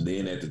Nation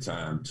then at the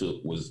time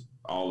took was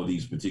all of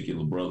these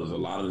particular brothers. A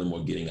lot of them were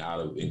getting out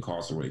of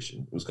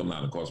incarceration. It was coming out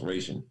of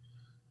incarceration,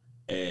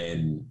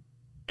 and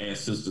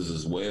sisters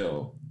as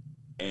well,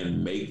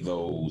 and make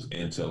those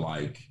into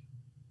like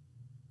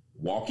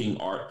walking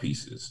art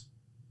pieces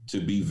to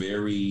be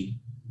very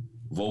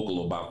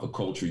vocal about the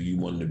culture you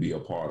wanted to be a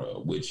part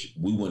of, which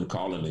we wouldn't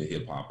call it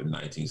hip hop in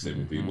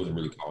 1973. Mm-hmm. It wasn't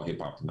really called hip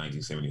hop in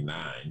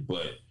 1979,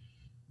 but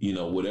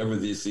whatever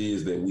this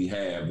is that we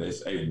have,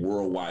 that's a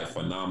worldwide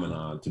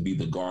phenomenon, to be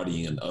the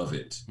guardian of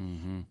it,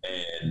 mm-hmm.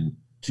 and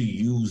to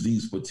use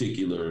these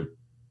particular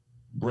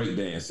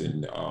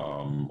breakdancing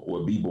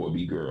or b-boy,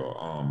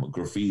 b-girl,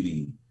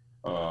 graffiti,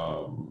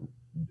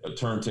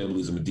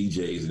 turntablism of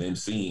DJs and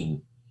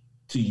MCing,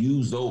 to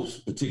use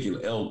those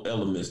particular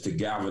elements to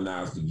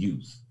galvanize the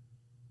youth.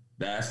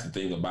 That's the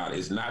thing about it.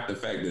 It's not the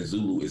fact that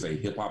Zulu is a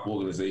hip-hop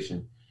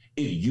organization.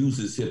 It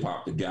uses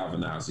hip-hop to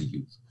galvanize the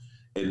youth.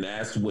 And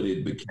that's what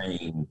it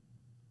became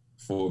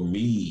for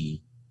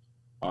me,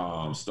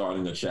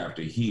 starting a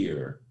chapter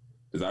here,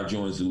 because I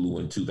joined Zulu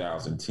in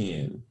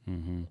 2010.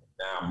 Mm-hmm.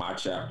 Now my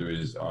chapter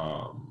is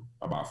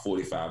about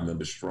 45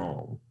 members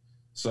strong.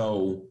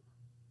 So,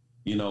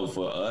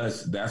 for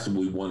us, that's what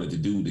we wanted to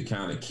do, to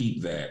kind of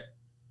keep that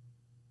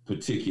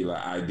particular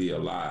idea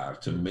alive,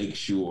 to make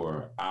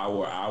sure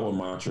our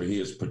mantra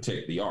here is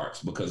protect the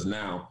arts, because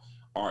now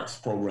arts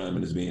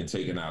programming is being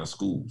taken out of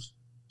schools.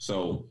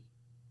 So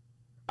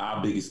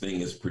our biggest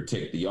thing is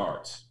protect the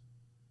arts,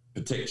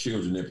 protect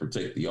children and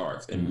protect the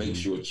arts, and make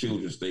sure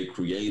children stay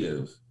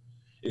creative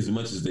as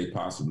much as they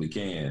possibly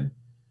can,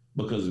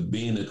 because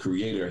being a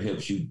creator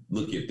helps you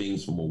look at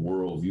things from a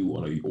world view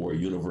or a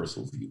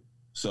universal view.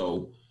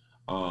 So,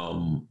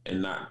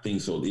 and not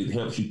think so. It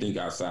helps you think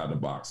outside the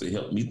box. It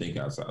helped me think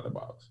outside the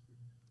box.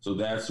 So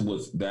that's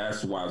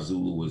why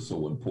Zulu is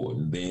so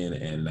important then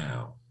and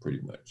now,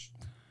 pretty much.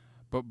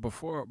 But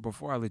before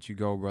I let you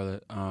go,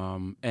 brother,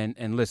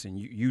 and listen,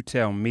 you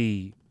tell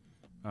me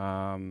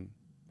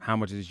how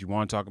much of this you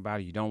want to talk about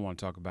or you don't want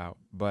to talk about.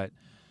 But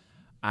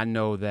I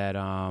know that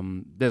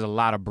there's a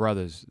lot of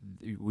brothers.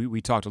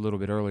 We talked a little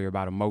bit earlier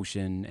about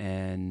emotion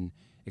and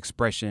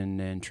expression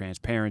and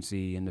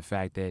transparency, and the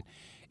fact that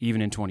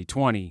even in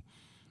 2020,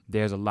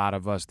 there's a lot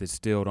of us that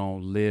still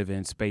don't live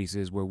in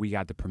spaces where we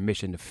got the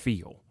permission to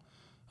feel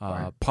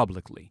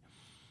publicly.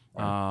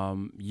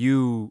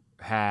 You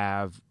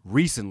have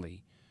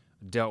recently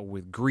dealt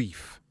with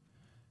grief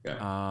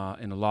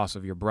in the loss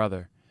of your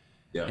brother.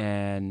 Yeah.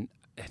 And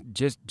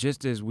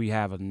just as we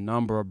have a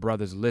number of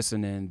brothers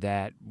listening,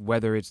 that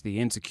whether it's the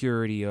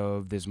insecurity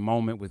of this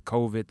moment with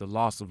COVID, the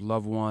loss of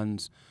loved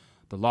ones,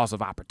 the loss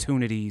of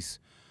opportunities,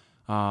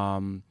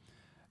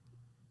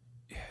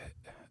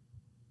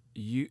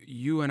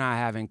 you and I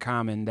have in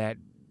common that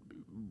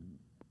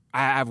I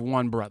have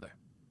one brother,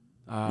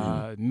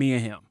 me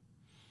and him,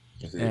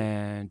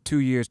 and 2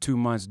 years, 2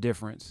 months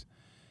difference.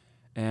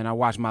 And I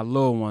watch my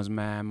little ones,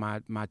 man,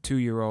 my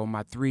 2-year-old,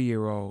 my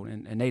 3-year-old,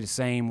 and they the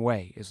same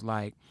way. It's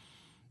like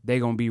they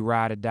gonna be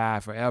ride or die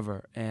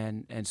forever.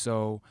 And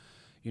so,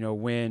 you know,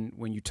 when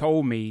you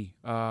told me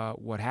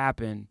what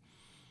happened,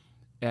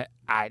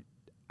 I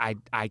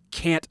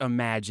can't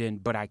imagine,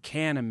 but I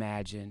can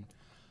imagine.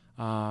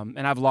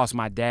 And I've lost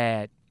my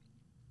dad,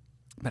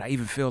 but I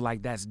even feel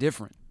like that's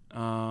different.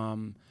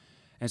 And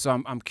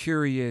so I'm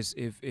curious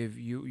if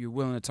you're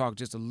willing to talk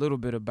just a little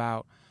bit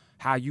about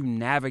how you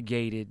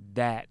navigated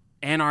that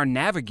and are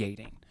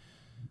navigating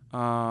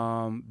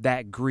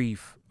that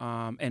grief,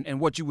 and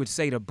what you would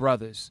say to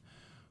brothers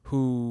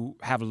who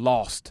have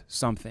lost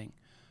something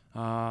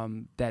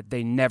that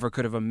they never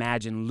could have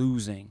imagined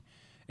losing,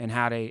 and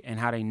how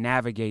they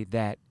navigate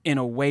that in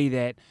a way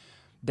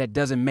that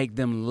doesn't make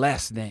them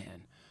less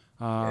than,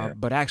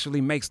 but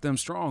actually makes them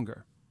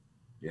stronger.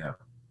 Yeah.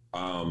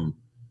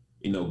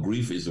 You know,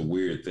 grief is a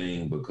weird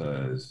thing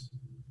because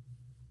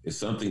it's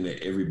something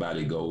that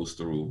everybody goes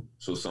through.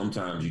 So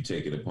sometimes you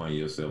take it upon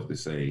yourself to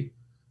say,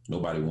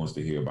 nobody wants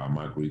to hear about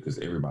my grief because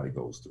everybody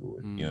goes through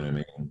it. You know what I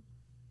mean?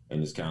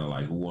 And it's kind of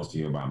like, who wants to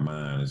hear about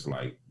mine? It's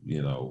like,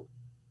 you know,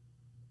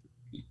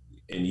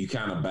 and you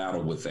kind of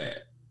battle with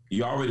that.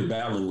 You're already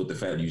battling with the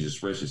fact that you just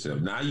express yourself.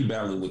 Now you're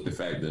battling with the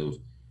fact of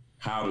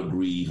how to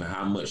grieve and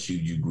how much should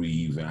you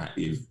grieve. And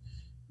if,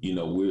 you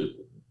know,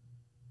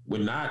 we're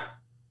not,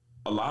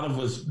 a lot of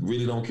us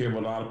really don't care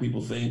what a lot of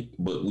people think,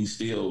 but we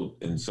still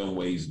in some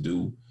ways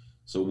do.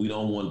 So we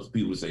don't want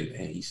people to say,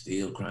 hey, he's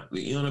still crying.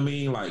 You know what I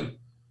mean? Like,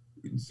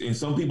 and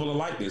some people are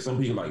like that. Some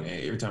people are like,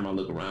 hey, every time I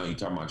look around, you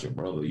talk about your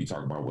brother, you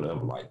talk about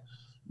whatever. Like,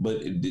 but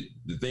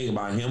the thing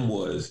about him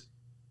was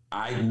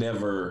I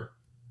never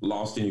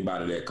lost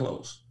anybody that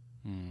close.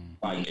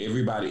 Like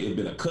everybody, it'd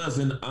been a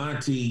cousin,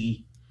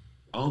 auntie,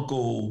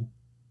 uncle,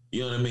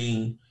 you know what I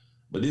mean?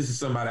 But this is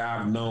somebody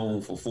I've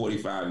known for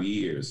 45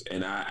 years,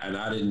 and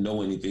I didn't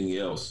know anything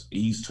else.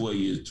 He's 12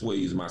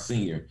 years my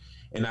senior,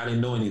 and I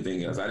didn't know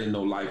anything else. I didn't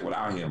know life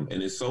without him.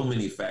 And there's so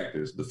many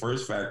factors. The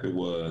first factor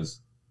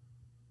was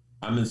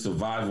I'm in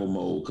survival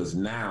mode because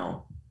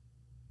now,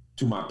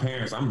 to my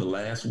parents, I'm the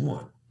last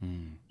one,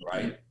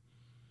 right?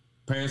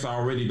 Parents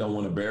already don't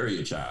want to bury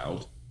a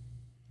child.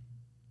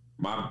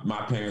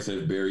 My parents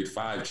have buried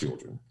 5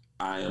 children.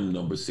 I am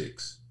number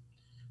 6.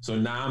 So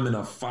now I'm in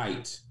a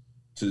fight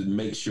to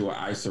make sure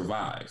I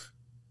survive.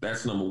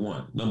 That's number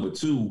 1. Number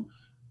 2,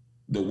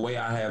 the way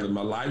I have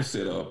my life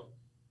set up,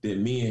 that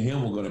me and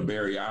him were going to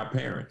bury our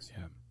parents.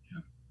 Yeah.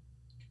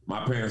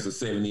 My parents are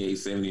 78,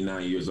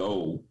 79 years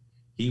old.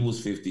 He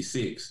was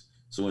 56.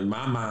 So in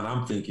my mind,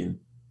 I'm thinking,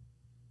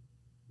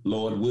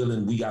 Lord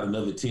willing, we got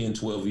another 10,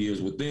 12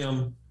 years with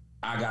them.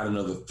 I got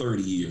another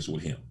 30 years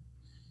with him.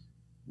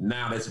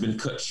 Now that's been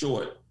cut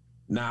short.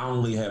 Now I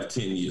only have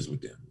 10 years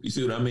with them. You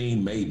see what I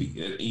mean?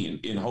 Maybe.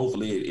 And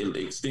hopefully it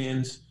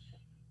extends.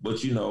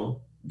 But, you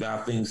know,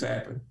 that things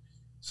happen.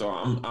 So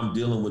I'm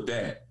dealing with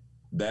that.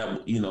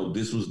 That, you know,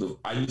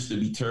 I used to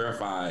be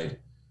terrified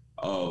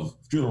of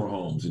funeral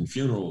homes and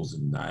funerals.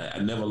 And I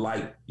never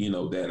liked, you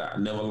know, that. I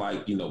never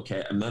liked, you know,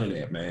 none of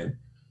that, man.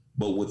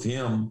 But with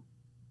him,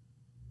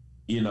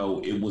 you know,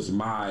 it was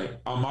I'm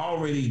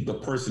already the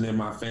person in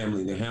my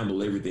family to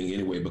handle everything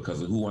anyway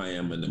because of who I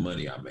am and the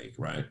money I make,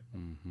 right?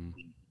 Mm-hmm.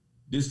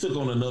 This took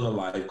on another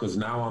life because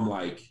now I'm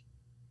like,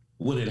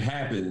 when it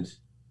happened,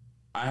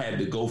 I had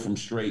to go from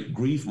straight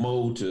grief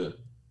mode to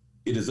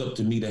it is up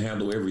to me to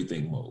handle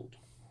everything mode.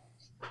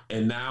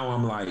 And now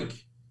I'm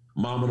like,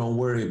 mama, don't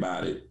worry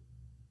about it.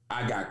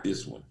 I got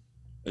this one.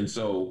 And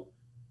so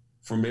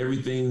from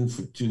everything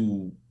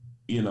to,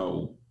 you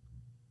know,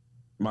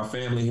 my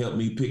family helped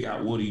me pick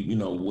out what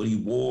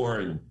he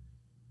wore.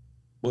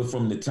 But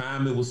from the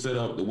time it was set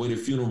up, the way the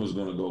funeral was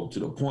going to go, to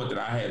the point that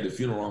I had the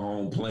funeral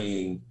home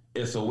playing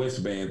SOS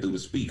band through the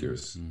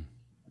speakers.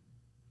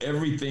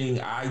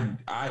 Everything,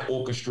 I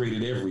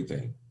orchestrated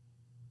everything.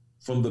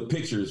 From the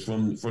pictures,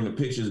 from the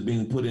pictures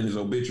being put in his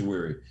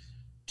obituary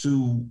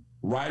to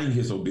writing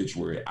his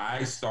obituary.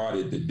 I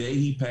started the day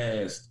he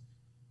passed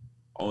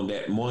on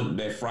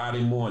that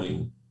Friday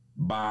morning.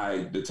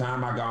 By the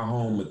time I got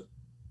home at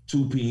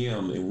 2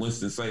 p.m. in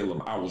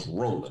Winston-Salem, I was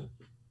rolling.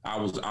 I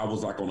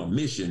was like on a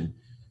mission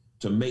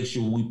to make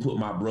sure we put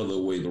my brother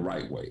away the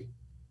right way.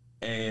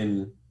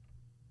 And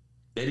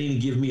they didn't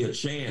give me a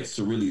chance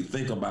to really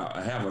think about,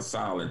 have a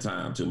silent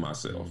time to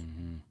myself.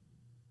 Mm-hmm.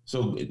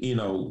 So, you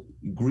know,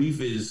 grief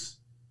is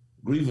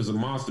a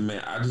monster,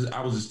 man.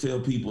 I would just tell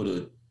people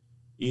to,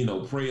 you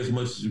know, pray as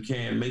much as you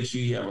can. Make sure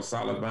you have a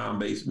solid bound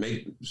base,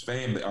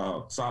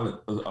 solid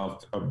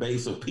a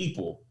base of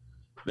people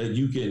that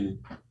you can,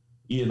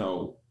 you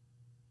know,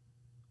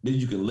 that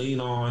you can lean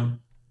on.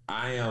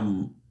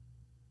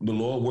 The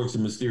Lord works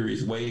in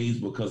mysterious ways.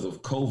 Because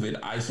of COVID,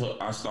 I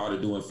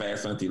started doing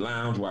Fast Auntie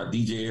Lounge, where I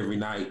DJ every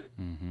night.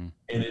 Mm-hmm.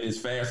 And it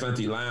is Fast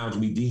Auntie Lounge,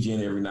 me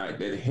DJing every night,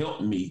 that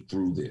helped me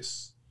through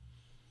this.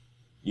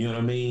 You know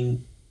what I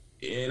mean?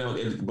 You know,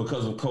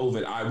 because of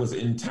COVID, I was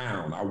in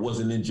town. I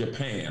wasn't in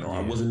Japan, or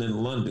I wasn't in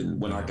London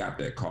when I got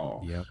that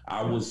call. Yep.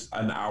 I was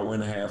an hour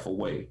and a half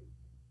away.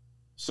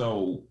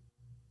 So,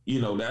 you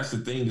know, that's the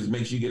thing, is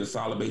make sure you get a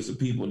solid base of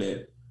people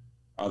that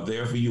are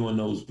there for you in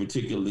those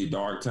particularly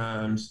dark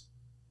times.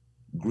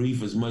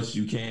 Grief as much as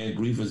you can.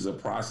 Grief is a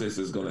process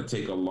that's going to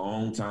take a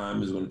long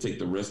time. It's going to take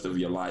the rest of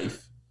your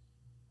life.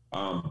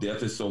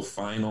 Death is so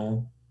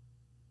final.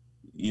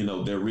 You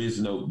know,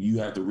 you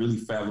have to really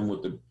fathom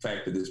with the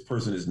fact that this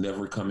person is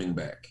never coming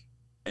back.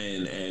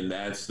 And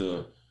that's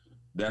the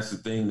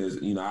thing that,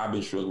 you know, I've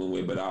been struggling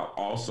with, but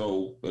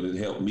but it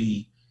helped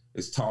me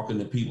is talking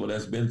to people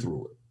that's been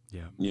through it.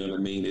 Yeah. You know what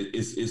I mean?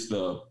 It's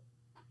the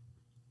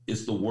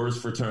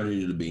worst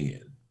fraternity to be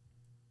in,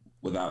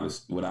 without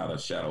a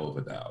shadow of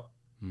a doubt.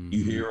 Mm-hmm.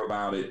 You hear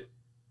about it.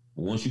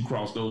 Once you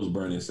cross those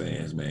burning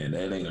sands, man,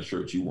 that ain't a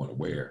shirt you want to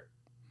wear.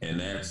 And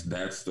that's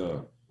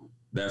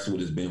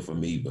what it's been for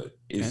me. But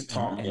it's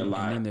taught me a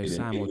lot. And then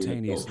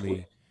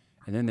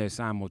there's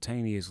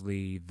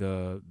simultaneously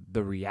the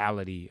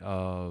reality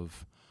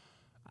of,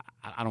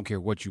 I don't care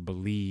what you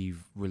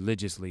believe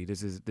religiously.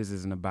 This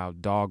isn't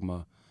about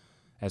dogma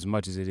as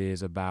much as it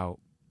is about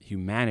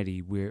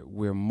humanity.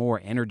 We're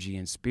more energy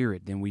and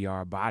spirit than we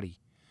are body.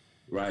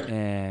 Right.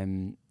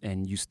 And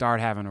you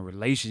start having a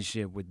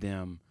relationship with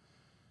them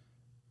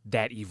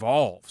that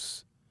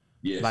evolves.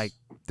 Yes. Like,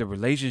 the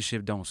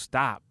relationship don't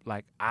stop.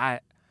 Like,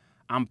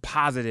 I'm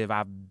positive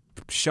I've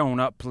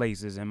shown up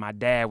places and my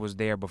dad was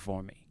there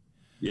before me.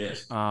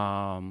 Yes.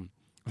 And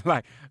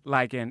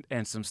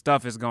some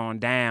stuff has gone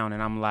down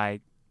and I'm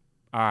like,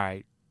 all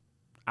right,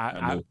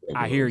 I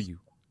hear you.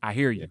 I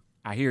hear you.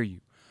 I hear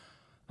you.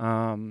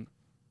 And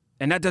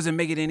that doesn't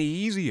make it any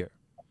easier.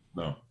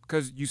 No.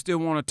 Because you still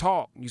want to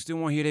talk. You still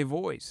want to hear their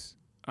voice.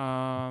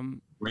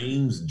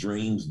 Dreams,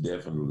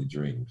 definitely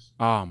dreams.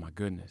 Oh my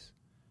goodness.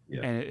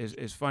 Yeah. And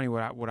it's funny,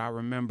 what I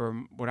remember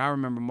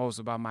most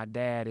about my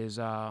dad is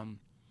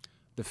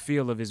the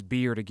feel of his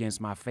beard against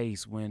my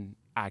face when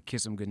I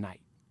kiss him goodnight.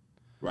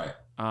 Right.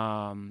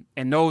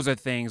 And those are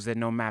things that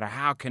no matter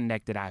how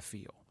connected I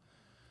feel,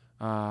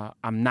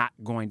 I'm not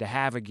going to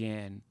have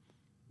again.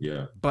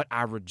 Yeah. But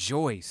I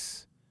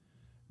rejoice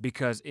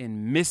because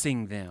in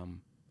missing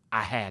them,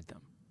 I had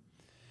them.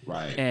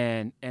 Right.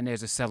 And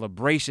there's a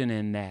celebration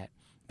in that,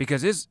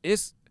 because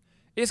it's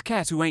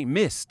cats who ain't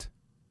missed.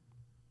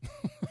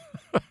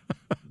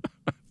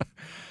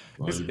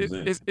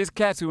 It's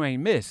cats who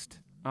ain't missed.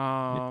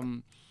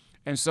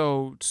 And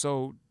so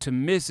to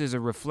miss is a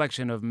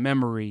reflection of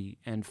memory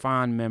and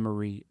fond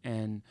memory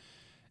and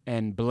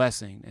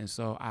blessing. And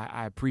so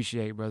I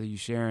appreciate, brother, you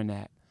sharing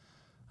that.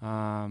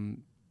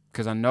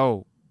 Because I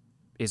know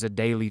it's a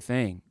daily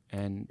thing,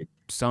 and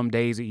some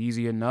days are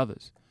easier than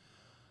others.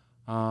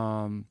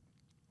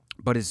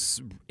 But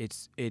it's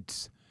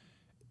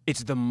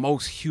the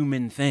most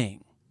human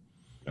thing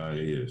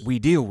we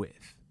deal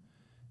with.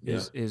 Yeah.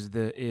 Is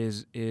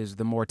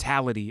the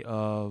mortality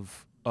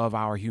of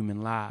our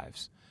human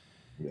lives.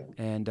 Yeah.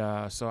 And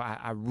so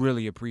I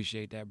really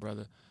appreciate that,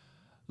 brother.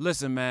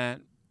 Listen,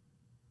 man,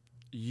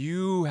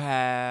 you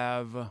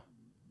have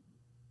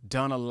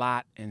done a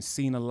lot and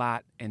seen a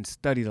lot and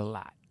studied a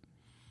lot.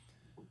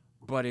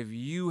 But if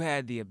you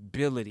had the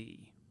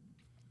ability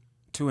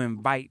to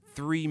invite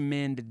 3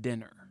 men to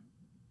dinner,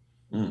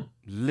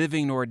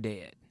 living or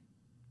dead,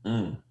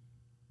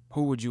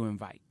 who would you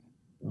invite?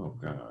 Oh,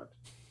 God.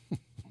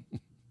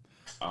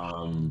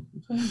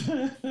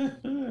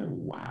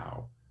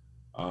 Wow.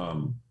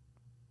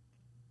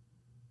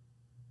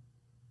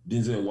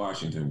 Denzel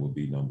Washington would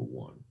be number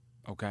 1.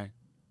 Okay.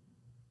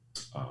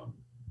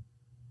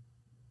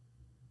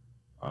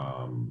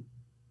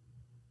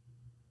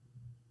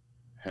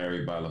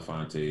 Harry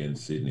Belafonte and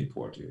Sidney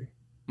Poitier.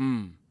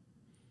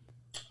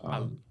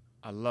 I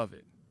love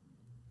it.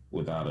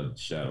 Without a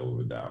shadow of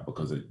a doubt,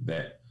 because the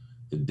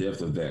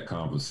depth of that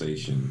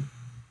conversation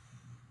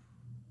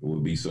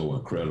would be so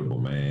incredible,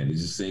 man. It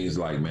just seems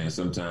like, man,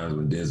 sometimes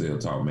when Denzel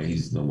talk, man,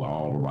 he's doing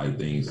all the right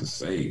things to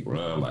say,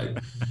 bro. Like,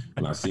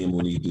 when I see him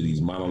when he do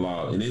these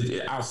monologues, and it's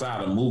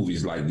outside of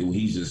movies, like, when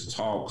he just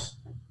talks,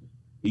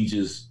 he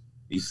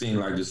seems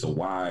like just a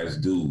wise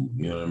dude,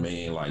 you know what I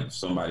mean? Like,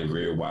 somebody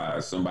very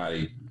wise,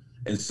 somebody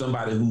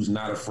who's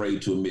not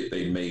afraid to admit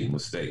they made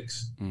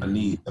mistakes. Mm-hmm. I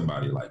need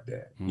somebody like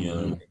that, you know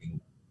what I mean?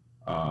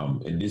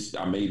 And this,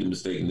 I made the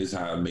mistake, and this is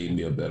how it made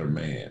me a better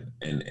man.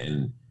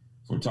 And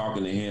from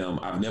talking to him,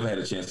 I've never had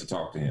a chance to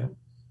talk to him.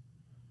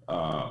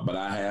 But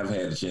I have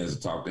had a chance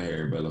to talk to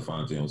Harry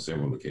Belafonte on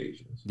several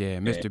occasions. Yeah,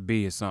 Mr.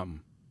 B is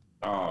something.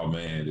 Oh,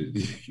 man,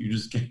 you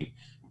just can't,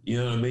 you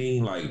know what I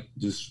mean? Like,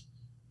 just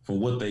from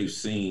what they've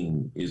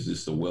seen is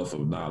just a wealth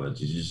of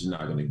knowledge. It's just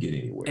not going to get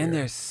anywhere. And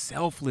they're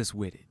selfless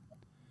with it.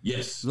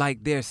 Yes.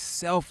 Like, they're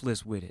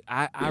selfless with it.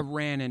 I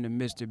ran into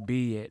Mr.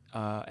 B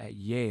at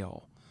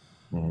Yale.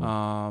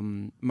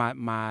 Mm-hmm.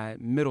 My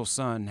middle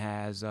son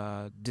has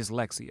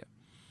dyslexia.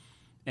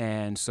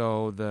 And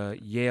so the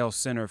Yale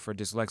Center for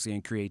Dyslexia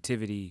and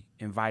Creativity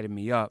invited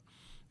me up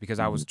because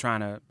I was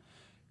trying to,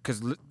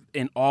 because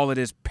in all of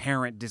this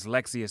parent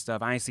dyslexia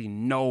stuff, I ain't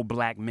seen no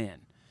black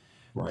men.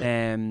 Right.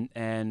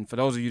 And for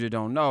those of you that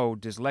don't know,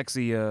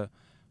 dyslexia,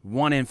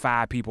 1 in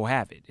 5 people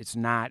have it. It's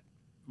not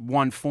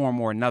one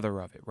form or another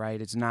of it, right?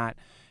 It's not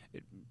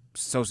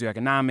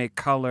socioeconomic,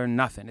 color,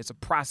 nothing. It's a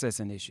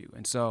processing issue.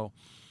 And so,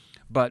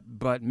 but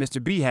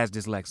Mr. B has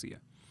dyslexia.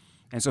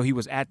 And so he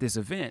was at this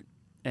event.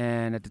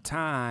 And at the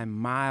time,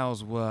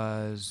 Miles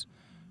was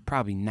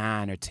probably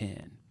 9 or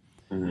 10.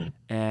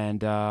 Mm-hmm. And,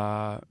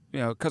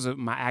 because of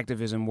my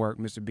activism work,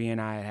 Mr. B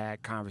and I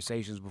had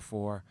conversations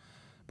before,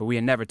 but we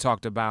had never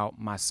talked about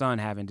my son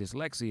having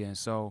dyslexia. And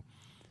so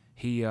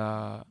he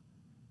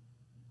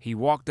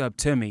walked up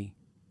to me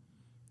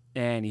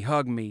and he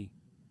hugged me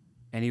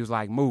and he was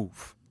like,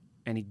 "Move."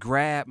 And he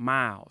grabbed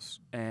Miles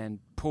and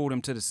pulled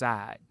him to the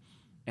side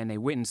and they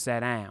went and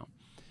sat down.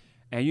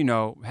 And,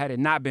 had it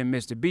not been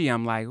Mr. B,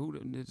 I'm like,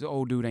 this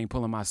old dude ain't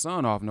pulling my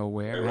son off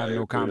nowhere. We're having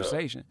no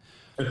conversation.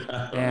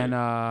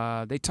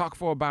 And they talked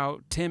for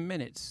about 10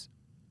 minutes.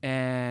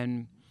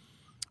 And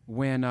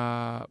when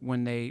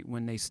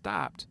they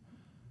stopped,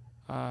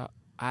 I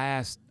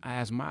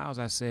asked Miles,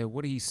 I said,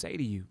 "What did he say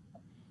to you?"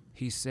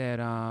 He said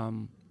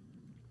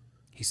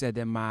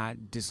that my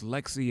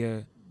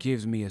dyslexia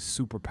gives me a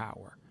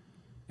superpower.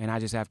 And I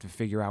just have to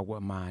figure out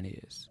what mine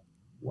is.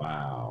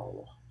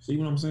 Wow. See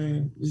what I'm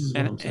saying? This is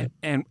what I'm saying.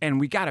 And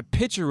we got a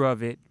picture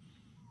of it,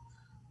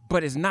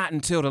 but it's not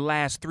until the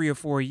last 3 or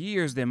 4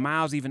 years that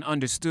Miles even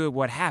understood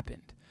what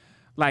happened.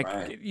 Like,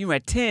 right.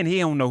 At 10, he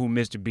don't know who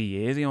Mr.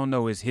 B is. He don't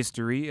know his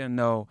history and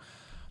no.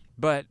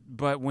 But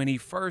when he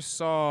first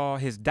saw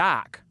his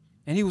doc,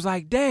 and he was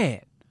like,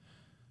 "Dad,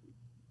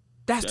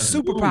 that's the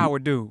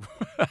superpower dude."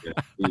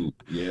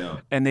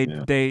 Yeah. And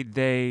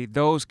they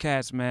those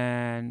cats,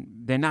 man,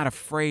 they're not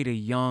afraid of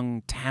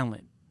young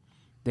talent.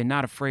 They're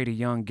not afraid of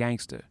young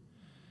gangster.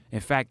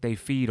 In fact, they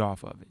feed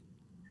off of it,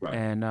 right.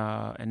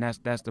 And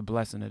that's the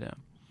blessing of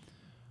them.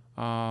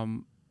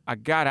 I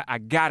gotta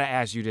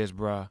ask you this,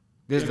 bruh.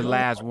 This is the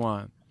last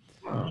one.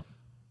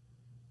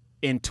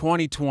 In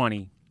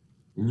 2020,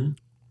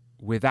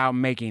 without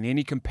making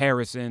any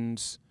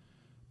comparisons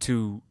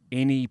to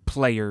any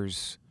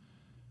players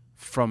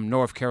from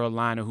North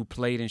Carolina who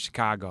played in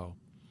Chicago,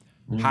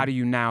 how do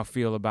you now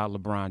feel about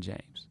LeBron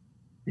James?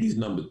 He's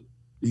number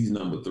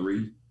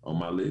 3 on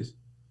my list.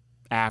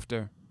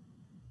 After?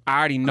 I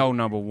already know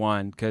number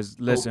 1 because,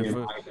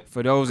 listen,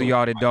 for those of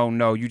y'all that don't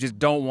know, you just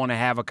don't want to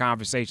have a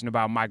conversation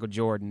about Michael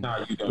Jordan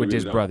with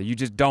this brother. You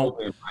just don't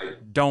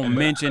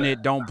mention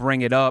it, don't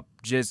bring it up,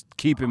 just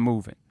keep it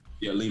moving.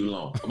 Yeah, leave it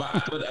alone. But I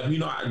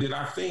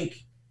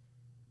think,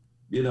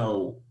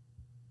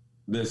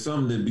 there's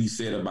something to be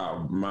said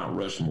about Mount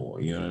Rushmore,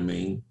 you know what I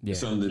mean? Yeah.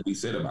 Something to be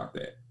said about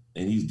that.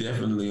 And he's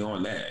definitely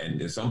on that. And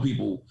there's some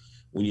people,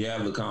 when you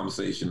have the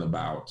conversation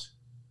about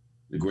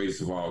the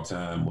greatest of all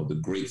time or the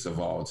greats of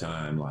all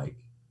time, like,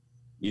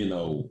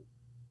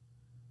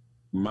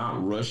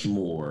 Mount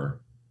Rushmore,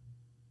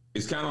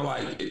 it's kind of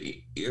like,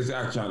 it's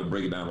I'm trying to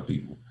break it down to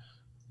people.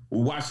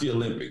 We watch the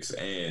Olympics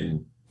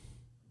and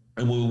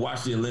when we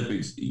watch the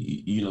Olympics,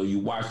 you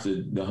watch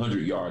the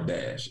 100-yard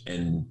dash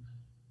and,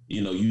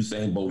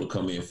 Usain Bolt will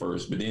come in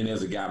first, but then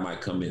there's a guy might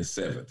come in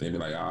 7th. They'd be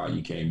like,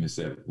 you came in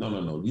 7th.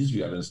 No. These you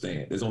got to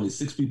understand. There's only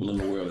 6 people in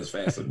the world that's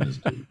faster than this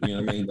dude. You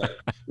know what I mean? Like,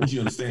 don't you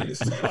understand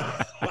this?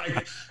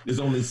 Like, there's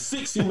only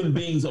 6 human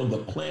beings on the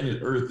planet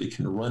Earth that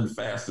can run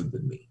faster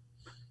than me.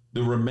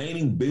 The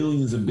remaining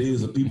billions and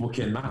billions of people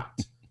cannot.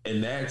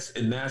 And that's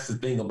the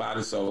thing about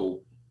it.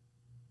 So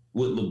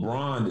with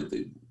LeBron,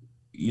 the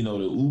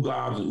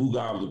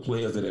Ugobs, the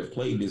players that have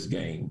played this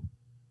game,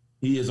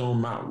 he is on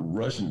Mount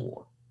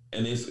Rushmore.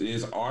 And it's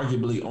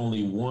arguably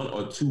only 1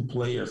 or 2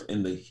 players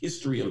in the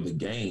history of the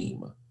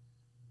game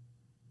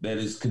that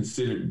is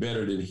considered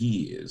better than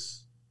he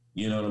is.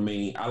 You know what I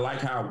mean? I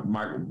like how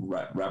Michael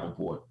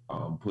Rappaport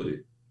put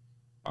it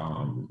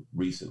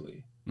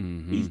recently.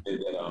 Mm-hmm. He said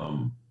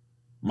that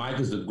Mike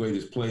is the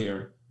greatest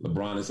player.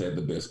 LeBron has had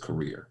the best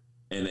career.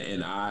 And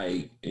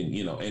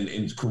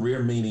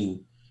career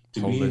meaning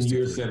to be in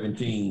year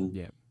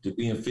 17, to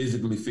being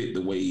physically fit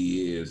the way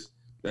he is,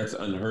 that's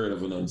unheard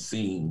of and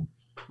unseen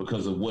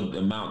because of what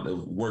amount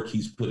of work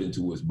he's put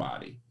into his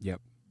body. Yep.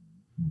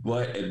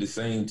 But at the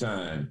same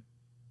time,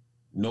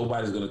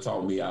 nobody's going to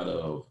talk me out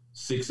of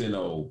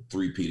 6-0,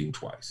 3-peating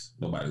twice.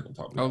 Nobody's going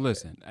to talk me out of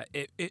listen,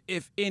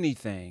 if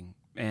anything,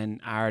 and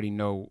I already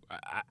know,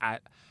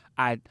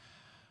 I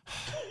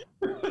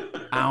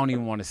don't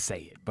even want to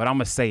say it, but I'm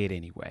gonna say it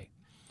anyway.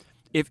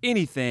 If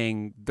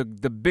anything, the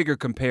bigger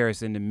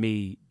comparison to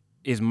me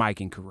is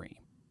Mike and Kareem,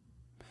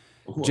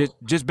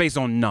 just based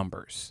on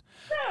numbers.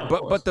 Yeah,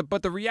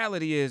 but the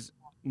reality is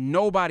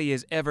nobody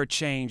has ever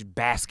changed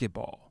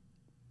basketball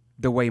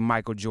the way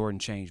Michael Jordan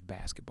changed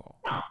basketball.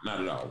 No,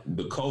 not at all.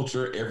 The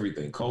culture,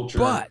 everything, culture.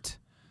 But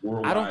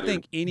worldwide, I don't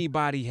think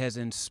anybody has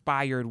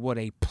inspired what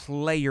a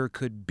player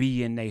could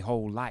be in their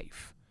whole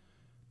life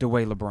the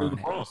way LeBron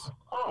has.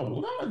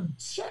 Oh,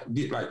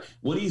 like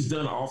what he's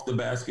done off the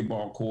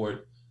basketball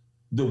court,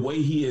 the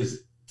way he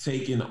has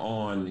taken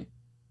on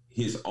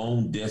his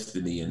own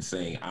destiny and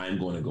saying, I'm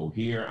going to go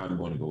here, I'm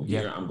going to go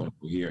here, I'm going to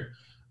go here.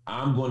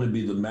 I'm going to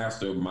be the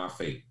master of my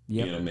fate.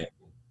 You know what I mean?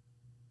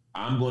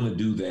 I'm going to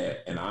do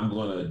that, and I'm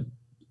going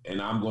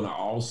to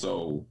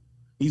also,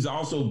 he's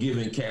also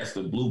giving cats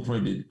the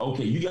blueprint that,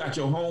 okay, you got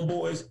your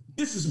homeboys,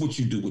 this is what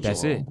you do with your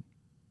homeboys.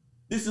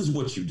 This is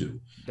what you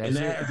do. And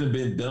that hasn't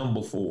been done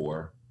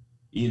before,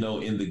 in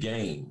the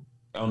game.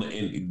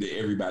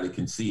 Everybody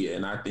can see it.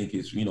 And I think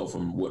it's,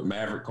 from what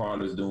Maverick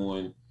Carter's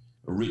doing,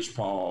 Rich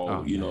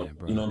Paul, you know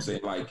what I'm saying?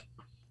 Like,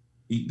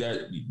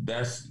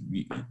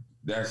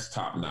 that's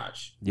top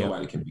notch. Yep.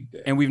 Nobody can beat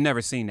that. And we've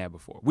never seen that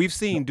before. We've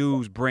seen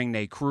dudes bring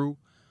their crew,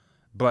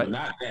 but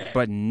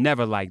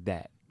never like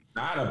that.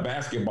 Not a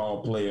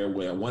basketball player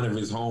where one of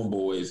his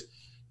homeboys,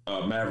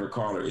 Maverick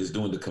Carter, is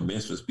doing the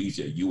commencement speech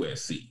at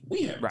USC.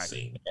 We haven't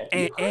seen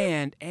that.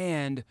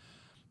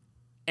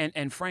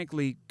 And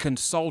frankly,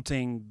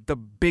 consulting the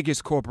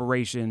biggest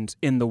corporations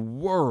in the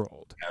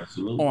world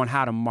on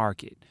how to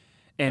market.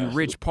 And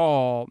Rich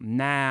Paul,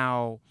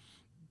 now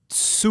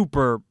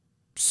super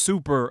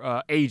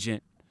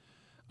agent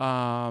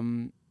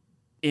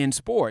in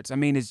sports. I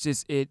mean, it's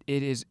just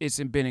it's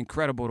been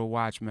incredible to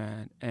watch,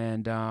 man.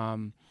 And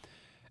I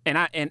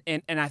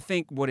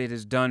think what it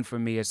has done for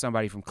me as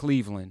somebody from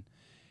Cleveland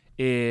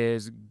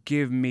is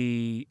give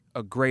me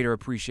a greater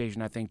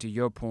appreciation, I think, to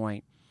your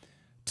point,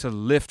 to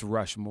lift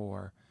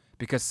Rushmore,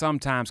 because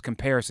sometimes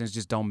comparisons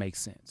just don't make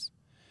sense.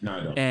 No,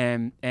 I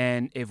don't.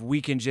 And if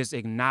we can just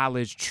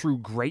acknowledge true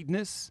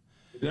greatness,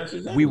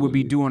 we would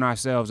be doing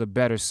ourselves a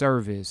better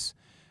service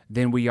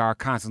than we are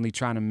constantly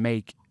trying to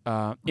make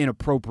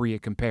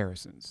inappropriate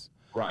comparisons.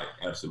 Right,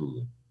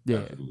 absolutely. Yeah.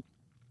 Absolutely.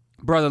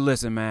 Brother,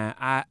 listen, man,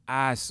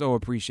 I so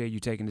appreciate you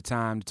taking the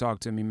time to talk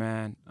to me,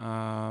 man.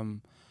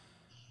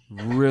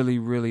 Really,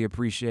 really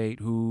appreciate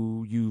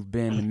who you've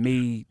been to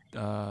me,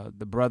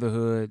 the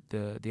brotherhood,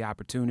 the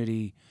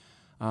opportunity,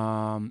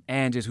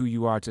 and just who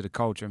you are to the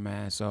culture,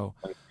 man. So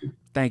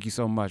thank you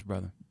so much,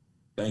 brother.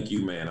 Thank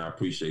you, man. I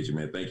appreciate you,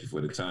 man. Thank you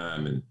for the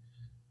time.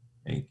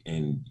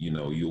 And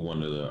you're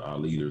one of our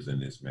leaders in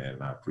this, man.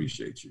 And I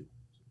appreciate you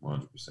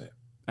 100%.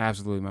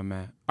 Absolutely, my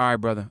man. All right,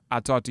 brother.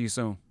 I'll talk to you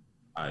soon.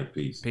 All right,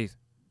 peace. Peace.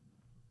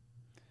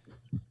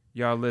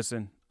 Y'all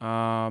listen.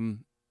 I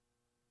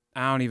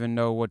don't even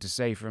know what to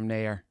say from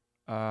there.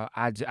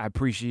 I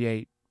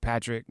appreciate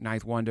Patrick,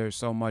 Ninth Wonder,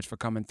 so much for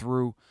coming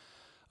through.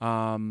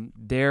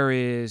 There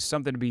is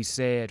something to be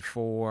said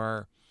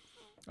for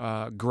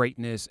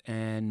greatness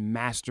and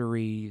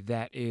mastery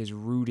that is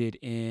rooted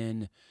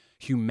in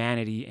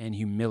humanity and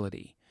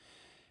humility.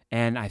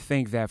 And I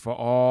think that for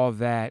all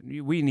that,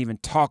 we didn't even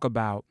talk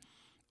about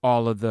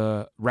all of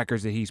the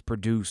records that he's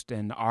produced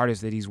and the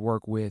artists that he's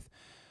worked with,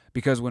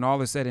 because when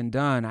all is said and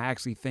done, I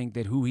actually think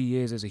that who he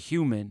is as a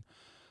human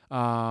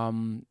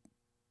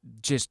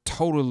just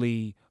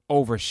totally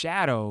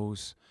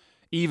overshadows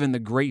even the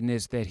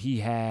greatness that he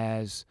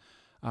has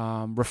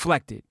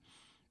reflected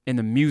in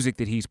the music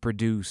that he's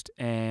produced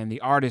and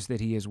the artists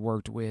that he has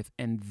worked with.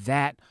 And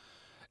that,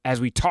 as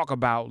we talk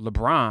about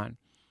LeBron,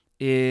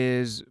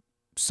 is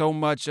so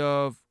much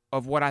of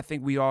what I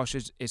think we all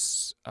should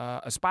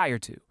aspire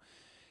to.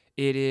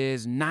 It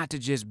is not to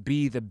just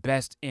be the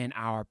best in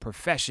our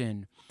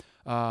profession,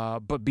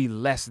 but be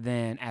less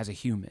than as a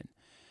human.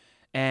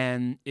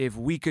 And if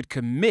we could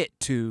commit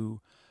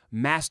to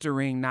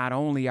mastering not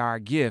only our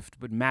gift,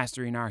 but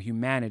mastering our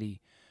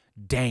humanity,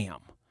 damn,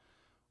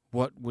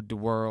 what would the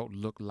world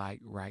look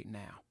like right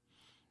now?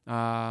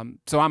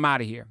 So I'm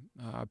out of here.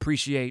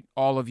 Appreciate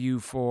all of you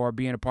for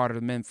being a part of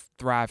the Men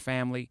Thrive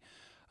family.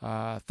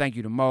 Thank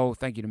you to Mo.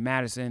 Thank you to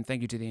Madison.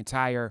 Thank you to the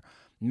entire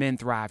Men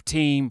Thrive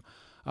team.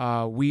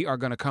 We are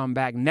going to come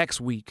back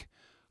next week,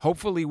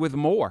 hopefully with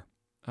more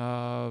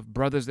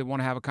brothers that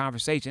want to have a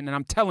conversation. And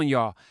I'm telling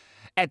y'all,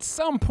 at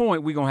some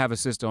point, we're going to have a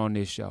sister on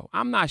this show.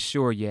 I'm not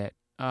sure yet.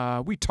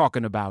 We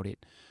talking about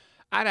it.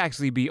 I'd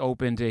actually be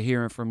open to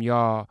hearing from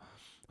y'all.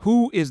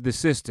 Who is the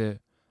sister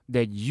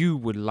that you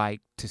would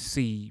like to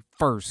see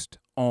first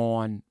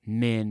on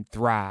Men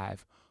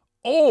Thrive?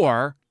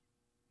 Or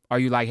are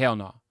you like, hell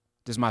no,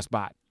 this is my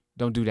spot.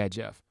 Don't do that,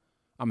 Jeff.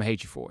 I'm going to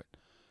hate you for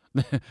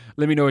it.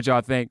 Let me know what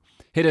y'all think.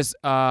 Hit us.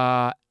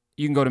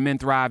 You can go to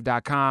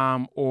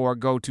menthrive.com or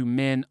go to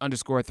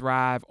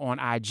men_thrive on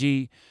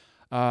IG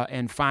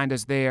and find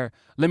us there.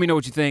 Let me know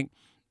what you think.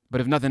 But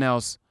if nothing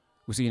else,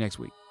 we'll see you next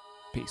week.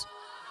 Peace.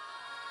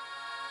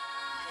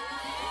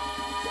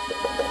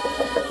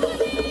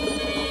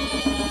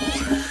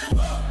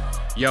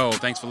 Yo,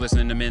 thanks for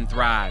listening to Men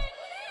Thrive.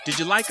 Did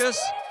you like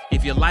us?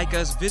 If you like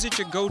us, visit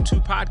your go-to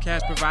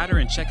podcast provider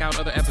and check out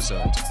other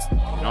episodes. You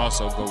can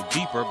also go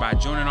deeper by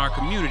joining our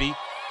community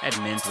at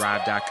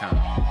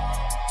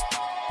menthrive.com.